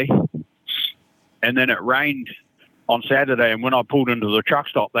Saturday, and then it rained on Saturday. And when I pulled into the truck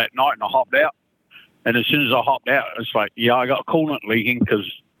stop that night and I hopped out, and as soon as I hopped out, it's like, yeah, I got coolant leaking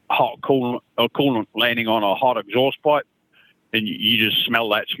because hot coolant landing on a hot exhaust pipe, and you just smell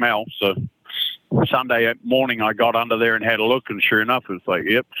that smell. So Sunday morning I got under there and had a look, and sure enough it's like,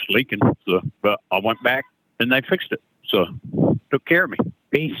 yep, it's leaking. So, but I went back and they fixed it, so took care of me.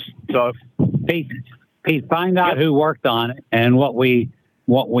 Pete, find out who worked on it and what we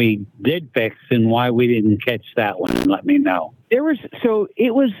did fix and why we didn't catch that one, and let me know. It was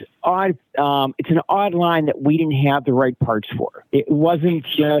odd. It's an odd line that we didn't have the right parts for. It wasn't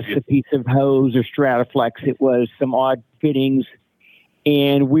just a piece of hose or Strataflex. It was some odd fittings,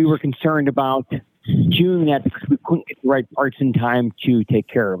 and we were concerned about June that because we couldn't get the right parts in time to take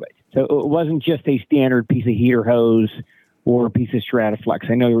care of it. So it wasn't just a standard piece of heater hose or a piece of Strataflex.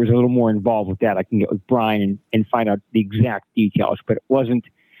 I know there was a little more involved with that. I can get with Brian and find out the exact details, but it wasn't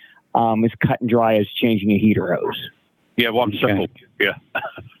as cut and dry as changing a heater hose. Yeah, one simple. Yeah.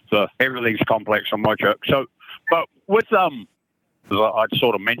 So everything's complex on my truck. So, but with I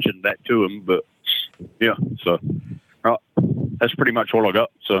sort of mentioned that to him, but yeah. So, right, that's pretty much all I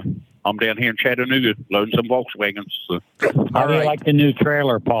got. So I'm down here in Chattanooga loading some Volkswagens. So. How do you like the new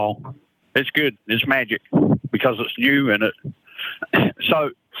trailer, Paul? It's good. It's magic because it's new, and it.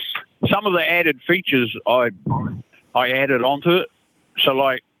 So some of the added features I added onto it. So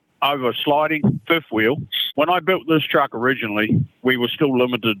like over sliding fifth wheel. When I built this truck originally, we were still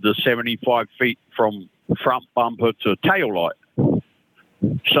limited to 75 feet from front bumper to tail light.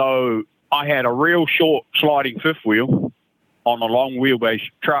 So I had a real short sliding fifth wheel on a long wheelbase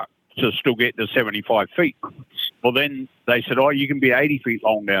truck to still get to 75 feet. Well, then they said, you can be 80 feet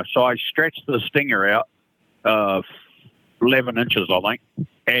long now. So I stretched the Stinger out 11 inches, I think.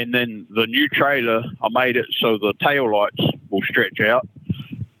 And then the new trailer, I made it so the tail lights will stretch out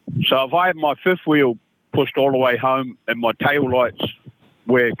So if I have my fifth wheel pushed all the way home and my tail lights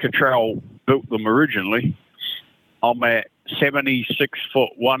where Cottrell built them originally, I'm at 76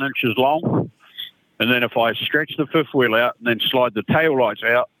 foot 1 inches long. And then if I stretch the fifth wheel out and then slide the tail lights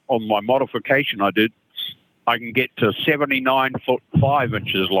out on my modification I did, I can get to 79 foot 5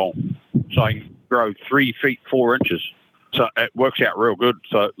 inches long. So I can grow 3 feet 4 inches. So it works out real good.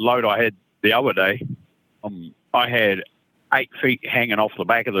 So load I had the other day, I had 8 feet hanging off the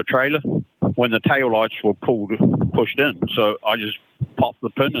back of the trailer when the tail lights were pushed in. So I just popped the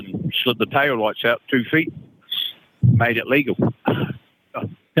pin and slid the tail lights out 2 feet, made it legal.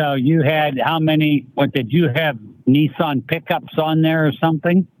 So you had how many? What did you have? Nissan pickups on there or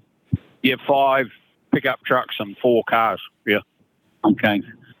something? Yeah, 5 pickup trucks and 4 cars. Yeah. Okay.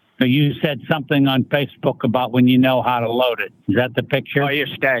 So you said something on Facebook about when you know how to load it. Is that the picture? Oh, yeah,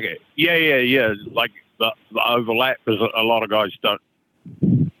 stagger. Yeah. Like the overlap, because a lot of guys don't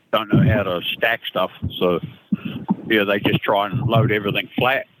know how to stack stuff. So, yeah, they just try and load everything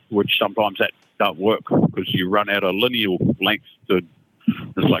flat, which sometimes that don't work because you run out of lineal length.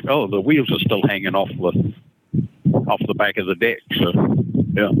 It's like, oh, the wheels are still hanging off the back of the deck. So,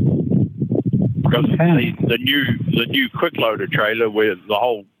 yeah. Because the new quick loader trailer where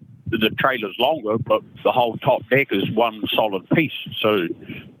the trailer's longer, but the whole top deck is one solid piece. So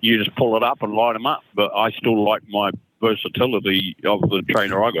you just pull it up and line them up. But I still like my versatility of the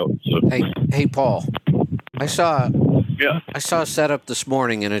trailer I got. So. Hey, Paul. I saw a setup this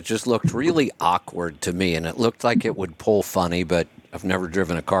morning, and it just looked really awkward to me, and it looked like it would pull funny, but I've never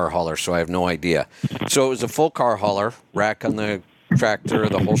driven a car hauler, so I have no idea. So it was a full car hauler, rack on the tractor,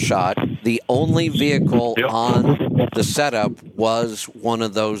 the whole shot. The only vehicle on the setup was one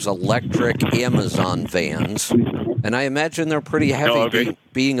of those electric Amazon vans, and I imagine they're pretty heavy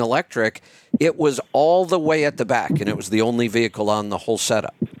being electric. It was all the way at the back, and it was the only vehicle on the whole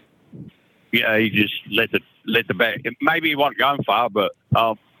setup. Yeah, he just let the back. Maybe he wasn't going far, but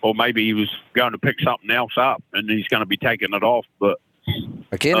or maybe he was going to pick something else up, and he's going to be taking it off. But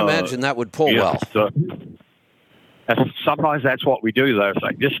I can't imagine that would pull well. So sometimes that's what we do, though. It's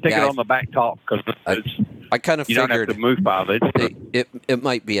like just stick it on the back top because I kind of you figured don't have to move part of it. It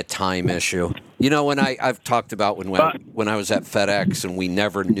might be a time issue. You know, when I've talked about when I was at FedEx and we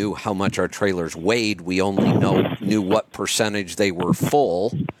never knew how much our trailers weighed. We only knew what percentage they were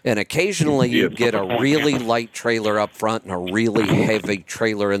full. And occasionally you'd get a really light trailer up front and a really heavy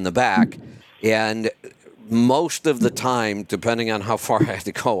trailer in the back. And most of the time, depending on how far I had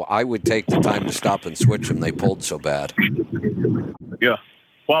to go, I would take the time to stop and switch them. They pulled so bad. Yeah.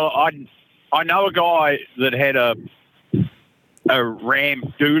 Well, I know a guy that had a Ram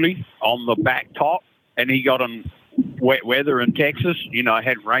dually on the back top, and he got in wet weather in Texas. You know, it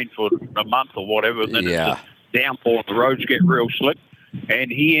had rain for a month or whatever, and then it's just downpour. The roads get real slick, and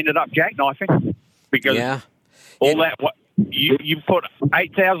he ended up jackknifing because all that. You put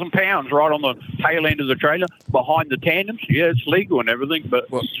 8,000 pounds right on the tail end of the trailer behind the tandems. Yeah, it's legal and everything, but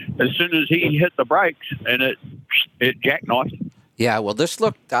as soon as he hit the brakes and it jackknifed. Yeah, well, this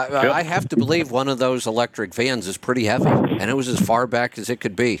looked. I have to believe one of those electric vans is pretty heavy, and it was as far back as it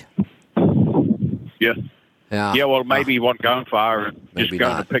could be. Yeah. Yeah. Yeah. Well, maybe he wasn't going far and just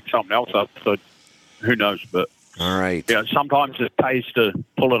going to pick something else up. So who knows? But all right. Yeah. Sometimes it pays to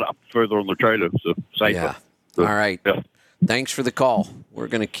pull it up further on the trailer, so safer. Yeah. So, all right. Yeah. Thanks for the call. We're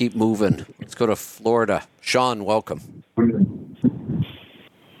going to keep moving. Let's go to Florida. Sean, welcome.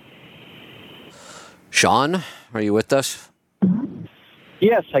 Sean, are you with us?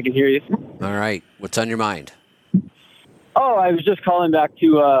 Yes, I can hear you. All right. What's on your mind? Oh, I was just calling back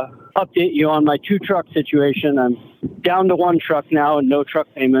to update you on my 2-truck situation. I'm down to 1 truck now and no truck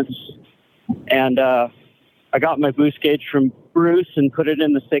payments. And I got my boost gauge from Bruce and put it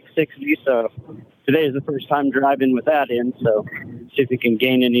in the 660. So today is the first time driving with that in. So see if we can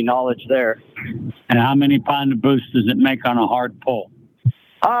gain any knowledge there. And how many pound of boost does it make on a hard pull?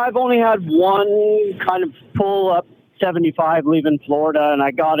 I've only had one kind of pull up 75 leaving Florida, and I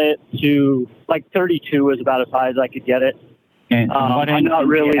got it to like 32 was about as high as I could get it. Okay. I'm not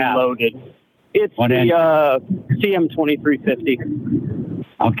really loaded. It's the CM2350.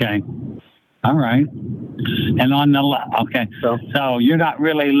 Okay. All right. And on the so you're not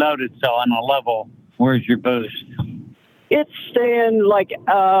really loaded. So on the level, where's your boost? It's staying like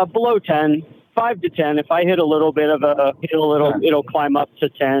below 10, 5 to 10. If I hit a little bit of a hill, it'll climb up to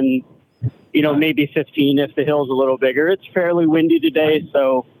 10. You know, maybe 15 if the hill's a little bigger. It's fairly windy today,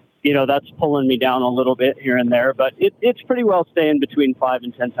 so you know that's pulling me down a little bit here and there. But it's pretty well staying between 5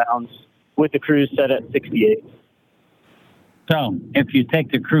 and 10 pounds with the cruise set at 68. So if you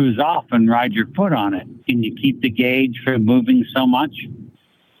take the cruise off and ride your foot on it, can you keep the gauge from moving so much?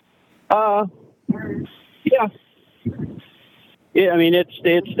 Yeah. Yeah, I mean, it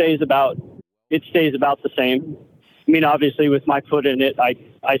stays about the same. I mean, obviously, with my foot in it, I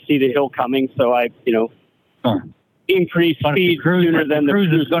see the hill coming, so I increase speed sooner than the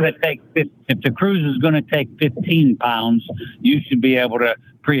cruise is going to take. If the cruise is going to take 15 pounds, you should be able to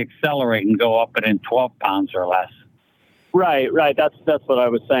pre-accelerate and go up it in 12 pounds or less. Right. That's what I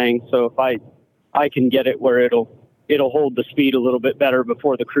was saying. So if I can get it where it'll hold the speed a little bit better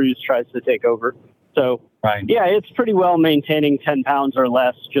before the cruise tries to take over. So yeah, it's pretty well maintaining 10 pounds or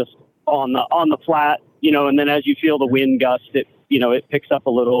less just on the flat, and then as you feel the wind gust, it picks up a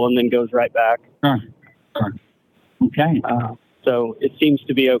little and then goes right back. Okay. So it seems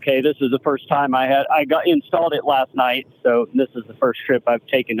to be okay. This is the first time I got installed it last night. So this is the first trip I've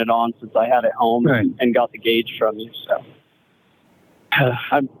taken it on since I had it home and got the gauge from you. So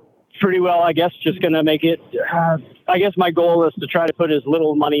I'm pretty well, I guess, just going to make it. I guess my goal is to try to put as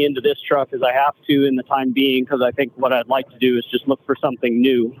little money into this truck as I have to in the time being, because I think what I'd like to do is just look for something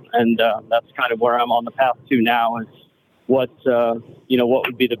new. And that's kind of where I'm on the path to now, is what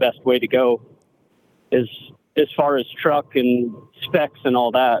would be the best way to go as far as truck and specs and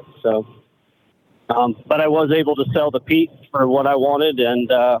all that. So, but I was able to sell the Pete for what I wanted, and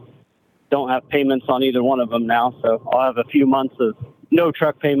don't have payments on either one of them now. So I'll have a few months of no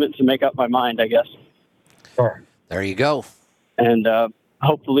truck payment to make up my mind, I guess. Sure. There you go. And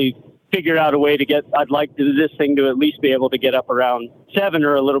hopefully figure out a way to get, I'd like this thing to at least be able to get up around 7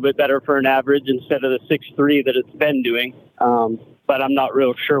 or a little bit better for an average instead of the 6.3 that it's been doing. But I'm not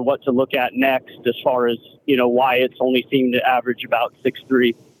real sure what to look at next as far as, why it's only seemed to average about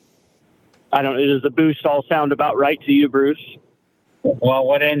 6.3. I don't know. Does the boost all sound about right to you, Bruce? Well,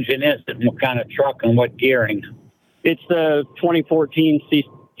 what engine is it? What kind of truck and what gearing? It's the 2014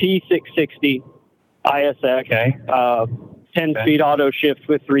 T660 ISX. Okay. 10-speed auto shift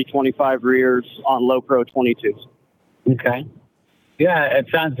with 325 rears on low pro 22s. Okay. Yeah, it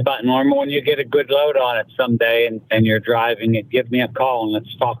sounds about normal. When you get a good load on it someday and you're driving it, give me a call and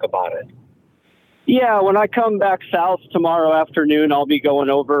let's talk about it. Yeah, when I come back south tomorrow afternoon, I'll be going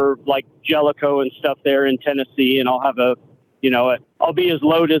over like Jellicoe and stuff there in Tennessee, and I'll have I'll be as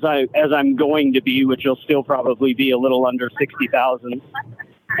low as I'm going to be, which will still probably be a little under 60,000.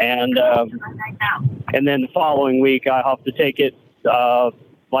 And then the following week, I have to take it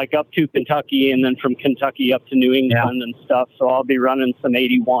like up to Kentucky, and then from Kentucky up to New England and stuff. So I'll be running some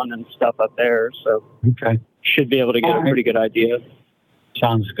 81 and stuff up there. So should be able to get a pretty good idea.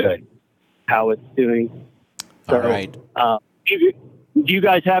 Sounds good. How it's doing. So, all right. Do you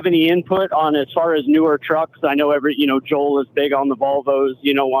guys have any input on as far as newer trucks? I know Joel is big on the Volvos,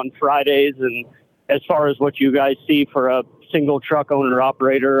 on Fridays, and as far as what you guys see for a single truck owner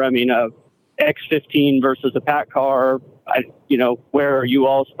operator, I mean, a X15 versus a Pat car, where are you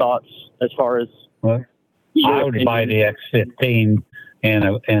all's thoughts as far as? Well, I would buy the X15 and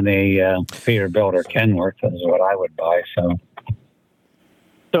a Peterbilt or Kenworth is what I would buy.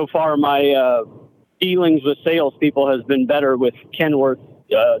 So far, my dealings with salespeople has been better with Kenworth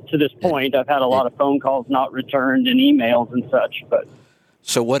to this point. I've had a lot of phone calls not returned and emails and such. But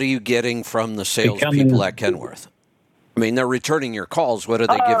so, what are you getting from the salespeople at Kenworth? I mean, they're returning your calls. What are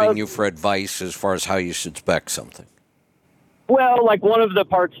they giving you for advice as far as how you should spec something? Well, like one of the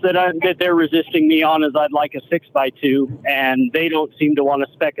parts that they're resisting me on is I'd like a 6x2, and they don't seem to want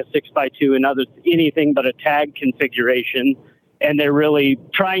to spec a 6x2 in anything but a tag configuration. And they're really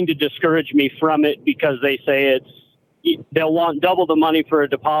trying to discourage me from it because they say they'll want double the money for a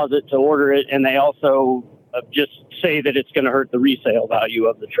deposit to order it, and they also just say that it's going to hurt the resale value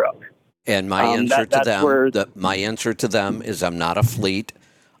of the truck. And my answer to them is I'm not a fleet.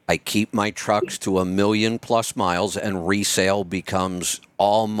 I keep my trucks to 1 million plus miles, and resale becomes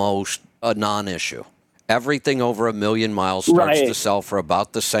almost a non-issue. Everything over 1 million miles starts to sell for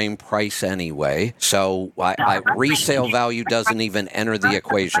about the same price anyway. So resale value doesn't even enter the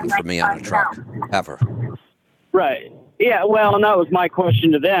equation for me on a truck, ever. Right. Yeah, well, and that was my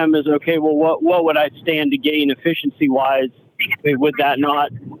question to them is, okay, well, what would I stand to gain efficiency-wise? Would that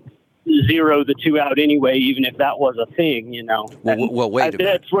not zero the two out anyway, even if that was a thing, Well, wait a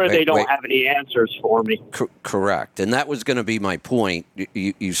minute. That's where they don't have any answers for me. Correct. And that was going to be my point.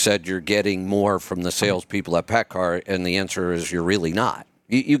 You said you're getting more from the salespeople at PACCAR, and the answer is you're really not.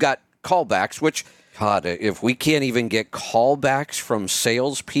 You got callbacks, which, God, if we can't even get callbacks from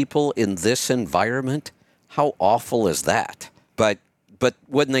salespeople in this environment, how awful is that? But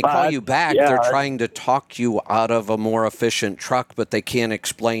when they call you back, they're trying to talk you out of a more efficient truck, but they can't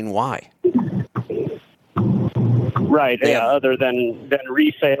explain why. Right, other than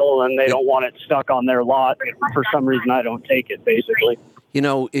resale, and they don't want it stuck on their lot. For some reason, I don't take it, basically. You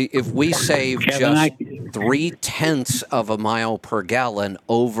know, if we save Kevin, just 0.3 of a mile per gallon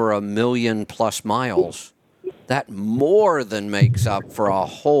over 1 million plus miles, that more than makes up for a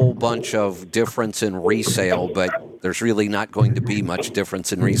whole bunch of difference in resale, but there's really not going to be much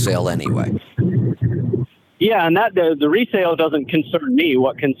difference in resale anyway. Yeah, and that the resale doesn't concern me.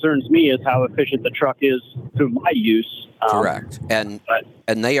 What concerns me is how efficient the truck is through my use. Correct, and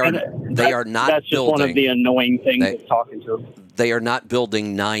they are not That's just building. one of the annoying things of talking to them. They are not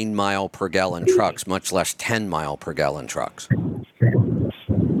building 9 mile per gallon trucks, much less 10 mile per gallon trucks.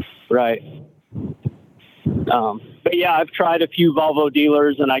 Right. But yeah, I've tried a few Volvo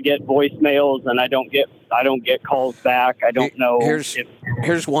dealers, and I get voicemails, and I don't get calls back. I don't know. Here's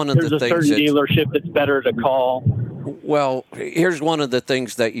one of the there's a things certain dealership that's better to call. Well, here's one of the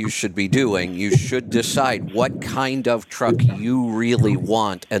things that you should be doing. You should decide what kind of truck you really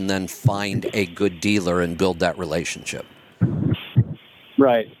want, and then find a good dealer and build that relationship.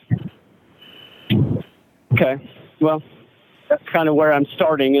 Right. Okay. Well, that's kind of where I'm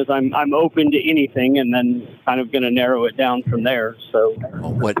starting. Is I'm open to anything, and then kind of going to narrow it down from there. So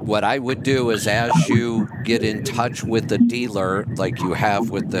what I would do is, as you get in touch with the dealer, like you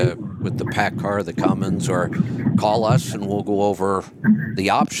have with the PACCAR, the Cummins, or call us and we'll go over the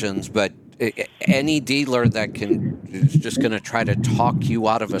options. But any dealer that is just going to try to talk you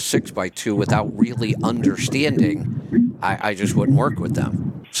out of a 6x2 without really understanding, I just wouldn't work with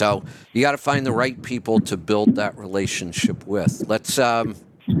them. So you got to find the right people to build that relationship with. Let's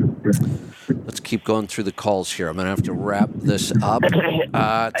keep going through the calls here. I'm going to have to wrap this up.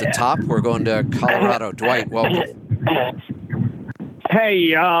 At the top, we're going to Colorado. Dwight, welcome.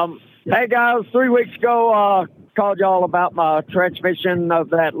 Hey guys, 3 weeks ago, called y'all about my transmission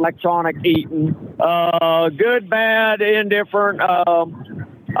of that Lexonic Eaton. Good, bad, indifferent.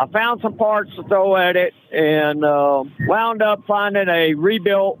 I found some parts to throw at it and wound up finding a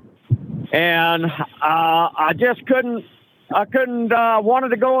rebuilt. And I just couldn't. I wanted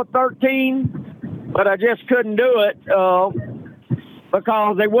to go with 13, but I just couldn't do it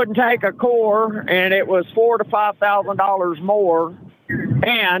because they wouldn't take a core, and it was $4,000 to $5,000 more.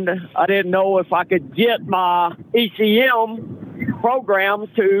 And I didn't know if I could get my ECM program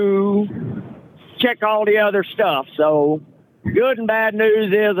to check all the other stuff. So good and bad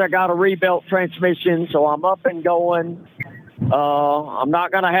news is I got a rebuilt transmission, so I'm up and going. I'm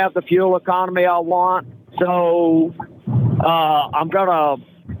not going to have the fuel economy I want. So I'm going to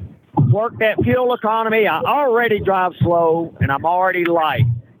work that fuel economy. I already drive slow, and I'm already light.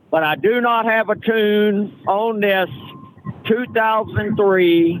 But I do not have a tune on this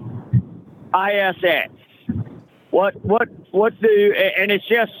 2003 ISX. What do, and it's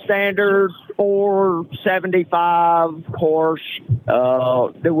just standard 475 horse.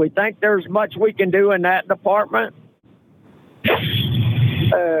 Do we think there's much we can do in that department?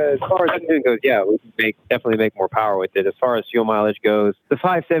 As far as that goes, yeah, we can definitely make more power with it. As far as fuel mileage goes, the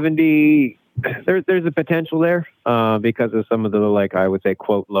 570, there's a potential there because of some of the, like I would say,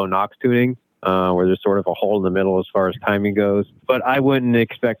 quote, low NOx tuning. Where there's sort of a hole in the middle as far as timing goes. But I wouldn't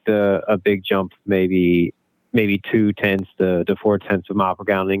expect a big jump, maybe 0.2 to 0.4 of mile per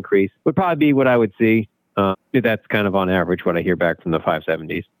gallon increase would probably be what I would see. That's kind of on average what I hear back from the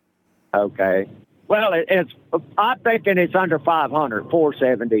 570s. Okay. Well, I'm thinking it's under 500.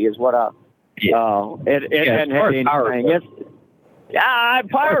 470 is what it hasn't had anything.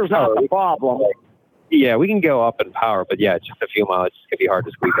 Power's not the problem. Yeah, we can go up in power, but yeah, just the fuel mileage is going to be hard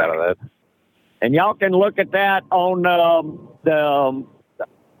to squeeze out of that. And y'all can look at that on the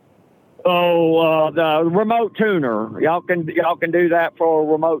remote tuner. Y'all can do that for a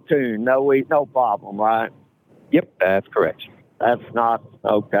remote tune. No problem, right? Yep, that's correct. That's not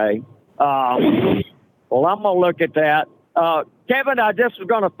okay. Well, I'm gonna look at that. Kevin, I just was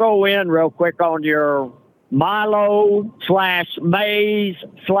gonna throw in real quick on your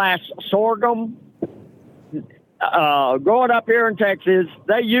Milo/maize/sorghum. Growing up here in Texas,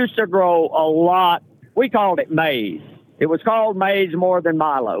 they used to grow a lot. We called it maize. It was called maize more than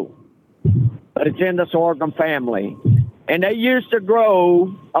Milo, but it's in the sorghum family. And they used to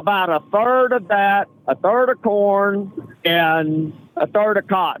grow about a third of that, a third of corn, and a third of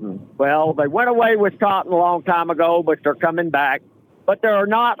cotton. Well, they went away with cotton a long time ago, but they're coming back. But they're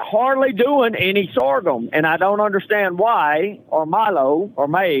not hardly doing any sorghum, and I don't understand why, or Milo, or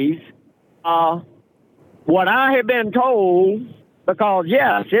maize. What I have been told, because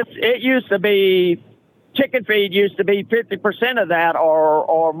yes, it used to be, chicken feed used to be 50% of that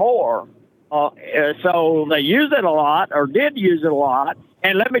or more. So they use it a lot, or did use it a lot.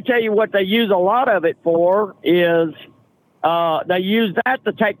 And let me tell you what they use a lot of it for is they use that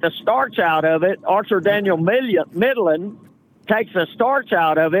to take the starch out of it. Archer Daniel Midland takes the starch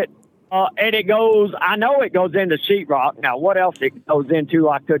out of it, and it goes, I know it goes into sheetrock. Now, what else it goes into,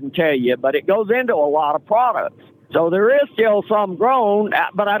 I couldn't tell you, but it goes into a lot of products. So there is still some grown,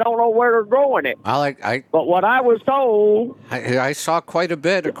 but I don't know where they're growing it. But what I was told... I saw quite a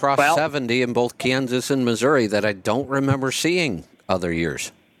bit across 70 in both Kansas and Missouri that I don't remember seeing other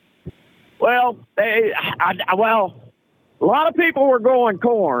years. Well, well, a lot of people were growing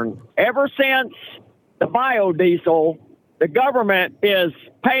corn. Ever since the biodiesel, the government is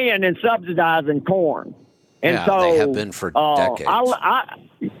paying and subsidizing corn. And yeah, so they have been for decades.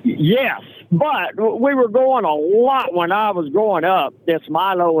 Yes, but we were growing a lot when I was growing up, this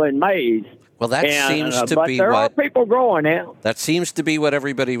milo and maize. Well, that seems to but be there what... are people growing it. That seems to be what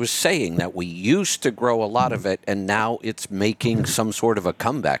everybody was saying, that we used to grow a lot of it, and now it's making some sort of a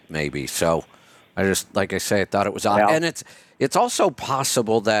comeback, maybe. So I just, like I say, I thought it was odd. Yeah. And it's also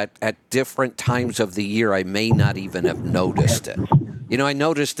possible that at different times of the year, I may not even have noticed it. You know, I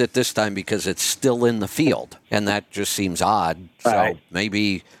noticed it this time because it's still in the field, and that just seems odd. Right. So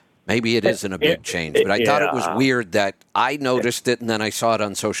maybe it isn't a big change. But I thought it was weird that I noticed it, and then I saw it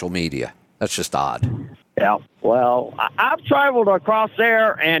on social media. That's just odd. Yeah. Well, I've traveled across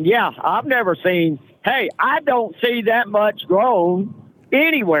there, and I've never seen. Hey, I don't see that much grown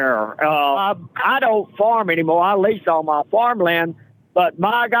anywhere. I don't farm anymore. I lease all my farmland, but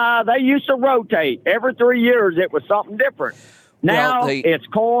my guy, they used to rotate every 3 years. It was something different. Now it's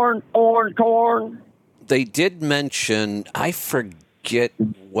corn. They did mention, I forget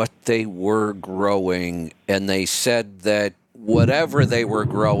what they were growing, and they said that whatever they were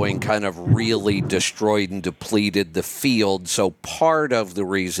growing kind of really destroyed and depleted the field. So part of the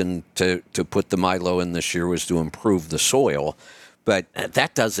reason to put the milo in this year was to improve the soil. But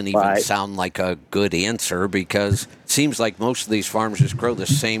that doesn't even sound like a good answer, because it seems like most of these farms just grow the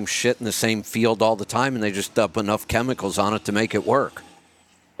same shit in the same field all the time, and they just dump enough chemicals on it to make it work.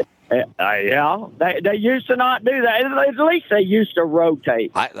 Yeah, they used to not do that. At least they used to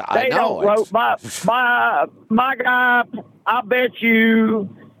rotate. I know. Don't my guy, I bet you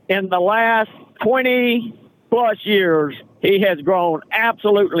in the last 20 plus years, he has grown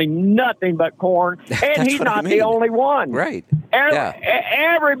absolutely nothing but corn, and he's not the only one. Right.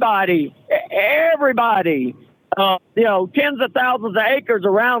 Everybody, tens of thousands of acres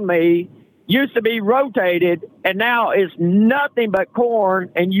around me used to be rotated, and now it's nothing but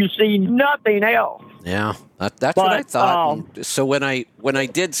corn, and you see nothing else. Yeah, that's what I thought. So when I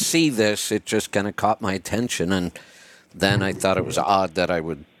did see this, it just kind of caught my attention, and then I thought it was odd that I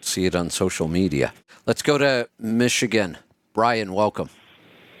would see it on social media. Let's go to Michigan. Brian, welcome.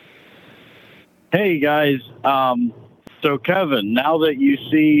 Hey, guys. So, Kevin, now that you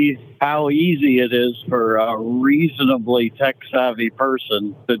see how easy it is for a reasonably tech-savvy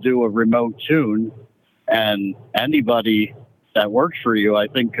person to do a remote tune, and anybody that works for you, I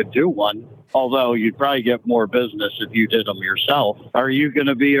think, could do one, although you'd probably get more business if you did them yourself. Are you going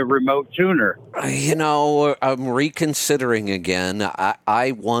to be a remote tuner? You know, I'm reconsidering again.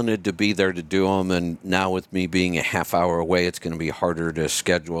 I wanted to be there to do them, and now with me being a half hour away, it's going to be harder to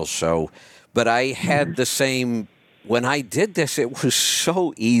schedule. But I had the same... When I did this, it was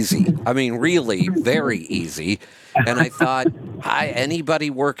so easy. I mean, really, very easy. And I thought, anybody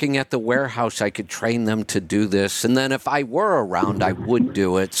working at the warehouse, I could train them to do this. And then if I were around, I would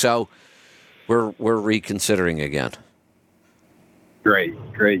do it. So we're reconsidering again. Great.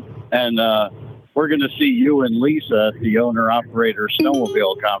 And we're going to see you and Lisa at the Owner-Operator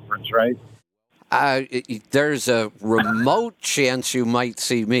Snowmobile Conference, right? There's a remote chance you might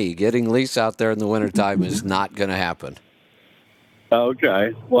see me. Getting Lisa out there in the wintertime is not going to happen.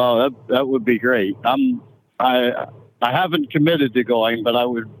 Okay. Well, that would be great. I haven't committed to going, but I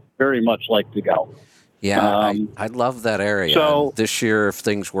would very much like to go. Yeah, I love that area. So this year, if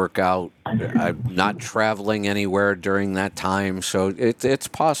things work out, I'm not traveling anywhere during that time, so it's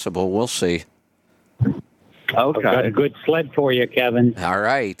possible. We'll see. Okay. I've got a good sled for you, Kevin. All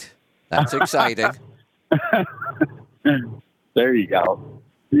right. That's exciting. There you go.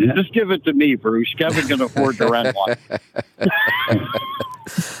 Yeah. Just give it to me, Bruce. Kevin can afford to rent one.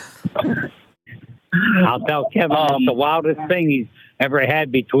 I'll tell Kevin it's the wildest thing he's ever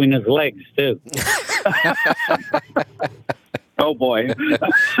had between his legs, too. Oh, boy.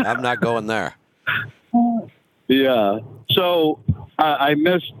 I'm not going there. Yeah. So I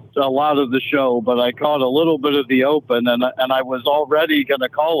missed a lot of the show, but I caught a little bit of the open, and I was already going to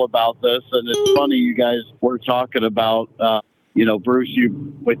call about this. And it's funny you guys were talking about, Bruce,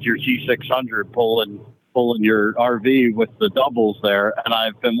 you with your T600 pulling your RV with the doubles there. And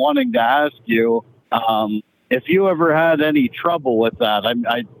I've been wanting to ask you if you ever had any trouble with that.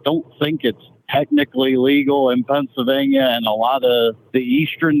 I don't think it's technically legal in Pennsylvania and a lot of the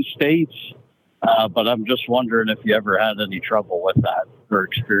eastern states. But I'm just wondering if you ever had any trouble with that or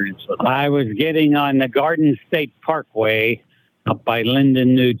experience with that. I was getting on the Garden State Parkway up by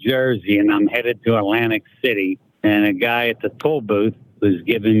Linden, New Jersey, and I'm headed to Atlantic City. And a guy at the toll booth was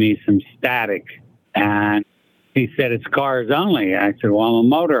giving me some static. And he said, it's cars only. I said, well,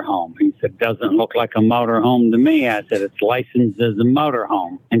 I'm a motorhome. He said, doesn't look like a motorhome to me. I said, it's licensed as a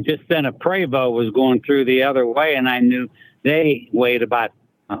motorhome. And just then a Prevost was going through the other way, and I knew they weighed about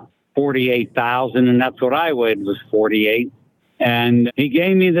 48,000, and that's what I weighed, was 48. And he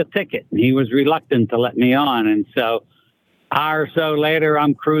gave me the ticket. He was reluctant to let me on. And so an hour or so later,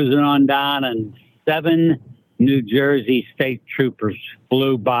 I'm cruising on down, and 7 New Jersey state troopers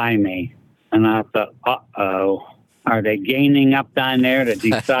flew by me. And I thought, uh-oh, are they gaining up down there to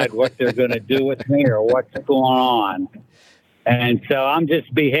decide what they're going to do with me or what's going on? And so I'm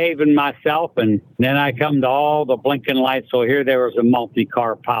just behaving myself, and then I come to all the blinking lights. So here there was a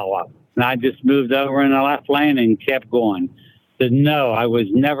multi-car pileup. And I just moved over in the left lane and kept going. Said, no, I was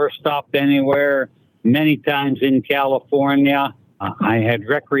never stopped anywhere. Many times in California, I had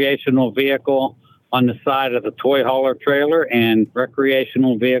recreational vehicle on the side of the toy hauler trailer and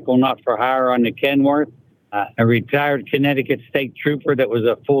recreational vehicle not for hire on the Kenworth. A retired Connecticut state trooper that was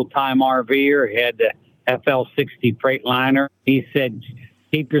a full-time RVer, had the FL-60 Freightliner. He said,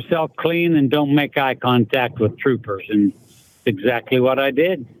 keep yourself clean and don't make eye contact with troopers. And exactly what I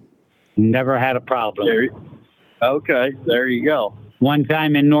did. Never had a problem. Okay, there you go. One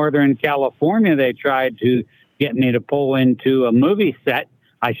time in Northern California, they tried to get me to pull into a movie set.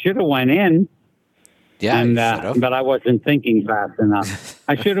 I should have went in. Yeah, and, but I wasn't thinking fast enough.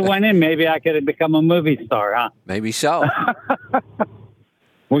 I should have went in. Maybe I could have become a movie star, huh? Maybe so.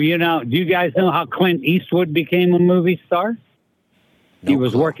 Well, you know, do you guys know how Clint Eastwood became a movie star? He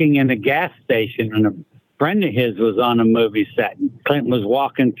was working in a gas station, and a friend of his was on a movie set. Clint was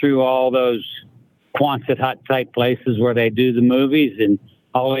walking through all those Quonset hut type places where they do the movies in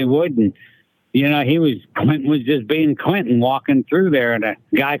Hollywood, and you know, Clinton was just being Clinton walking through there, and a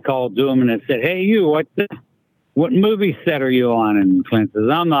guy called to him and said, hey, you, what movie set are you on? And Clint says,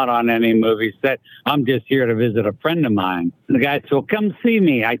 I'm not on any movie set. I'm just here to visit a friend of mine. And the guy said, well, come see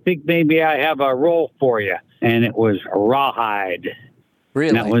me. I think maybe I have a role for you. And it was Rawhide.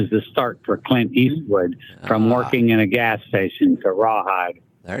 Really? And that was the start for Clint Eastwood, from working in a gas station to Rawhide.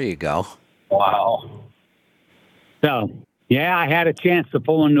 There you go. Wow. So, yeah, I had a chance to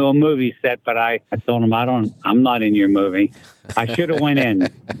pull into a movie set, but I told him I'm not in your movie. I should have went in.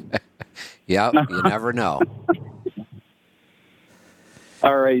 Yeah, you never know.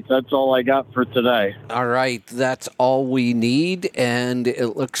 All right, that's all I got for today. All right, that's all we need, and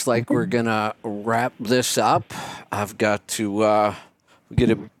it looks like we're gonna wrap this up. I've got to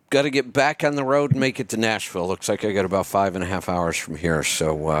get back on the road and make it to Nashville. Looks like I got about 5.5 hours from here,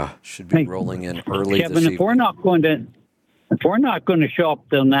 so should be rolling in early Kevin, this evening. If we're not going to show up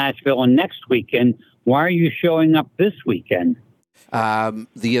till Nashville next weekend, why are you showing up this weekend?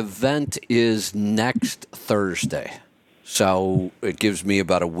 The event is next Thursday, so it gives me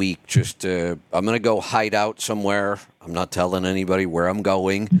about a week. I'm going to go hide out somewhere. I'm not telling anybody where I'm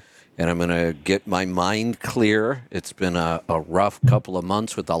going, and I'm going to get my mind clear. It's been a rough couple of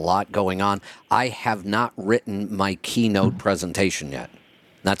months with a lot going on. I have not written my keynote presentation yet.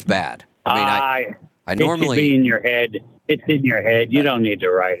 That's bad. I mean, I normally... It should be in your head. It's in your head. You don't need to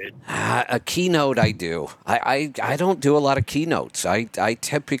write it. A keynote I do. I don't do a lot of keynotes. I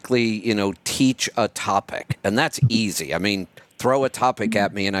typically, teach a topic, and that's easy. I mean, throw a topic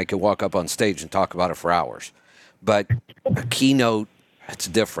at me and I can walk up on stage and talk about it for hours. But a keynote, it's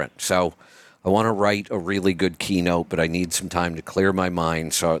different. So I want to write a really good keynote, but I need some time to clear my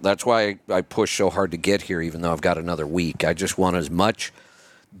mind. So that's why I push so hard to get here, even though I've got another week. I just want as much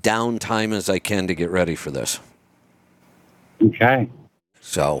downtime as I can to get ready for this. Okay.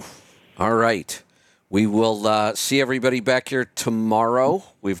 So, all right. We will see everybody back here tomorrow.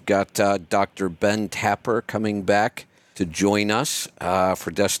 We've got Dr. Ben Tapper coming back to join us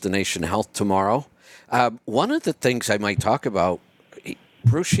for Destination Health tomorrow. One of the things I might talk about,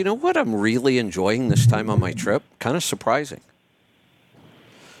 Bruce, you know what I'm really enjoying this time on my trip? Kind of surprising.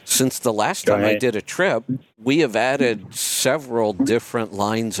 Since the last time I did a trip, we have added several different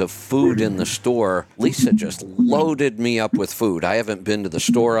lines of food in the store. Lisa just loaded me up with food. I haven't been to the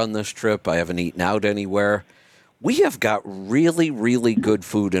store on this trip. I haven't eaten out anywhere. We have got really, really good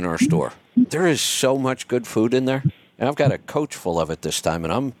food in our store. There is so much good food in there. And I've got a coach full of it this time,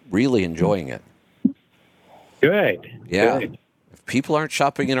 and I'm really enjoying it. Good. Yeah. Good. If people aren't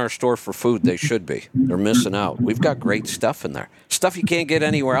shopping in our store for food, they should be. They're missing out. We've got great stuff in there. Stuff you can't get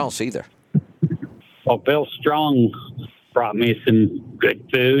anywhere else either. Well, Bill Strong brought me some good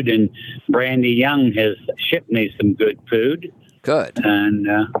food, and Brandy Young has shipped me some good food. Good. And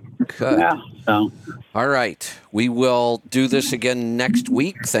Good. yeah, so. All right. We will do this again next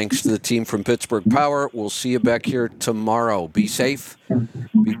week. Thanks to the team from Pittsburgh Power. We'll see you back here tomorrow. Be safe,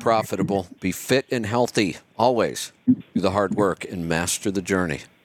 be profitable, be fit and healthy. Always do the hard work and master the journey.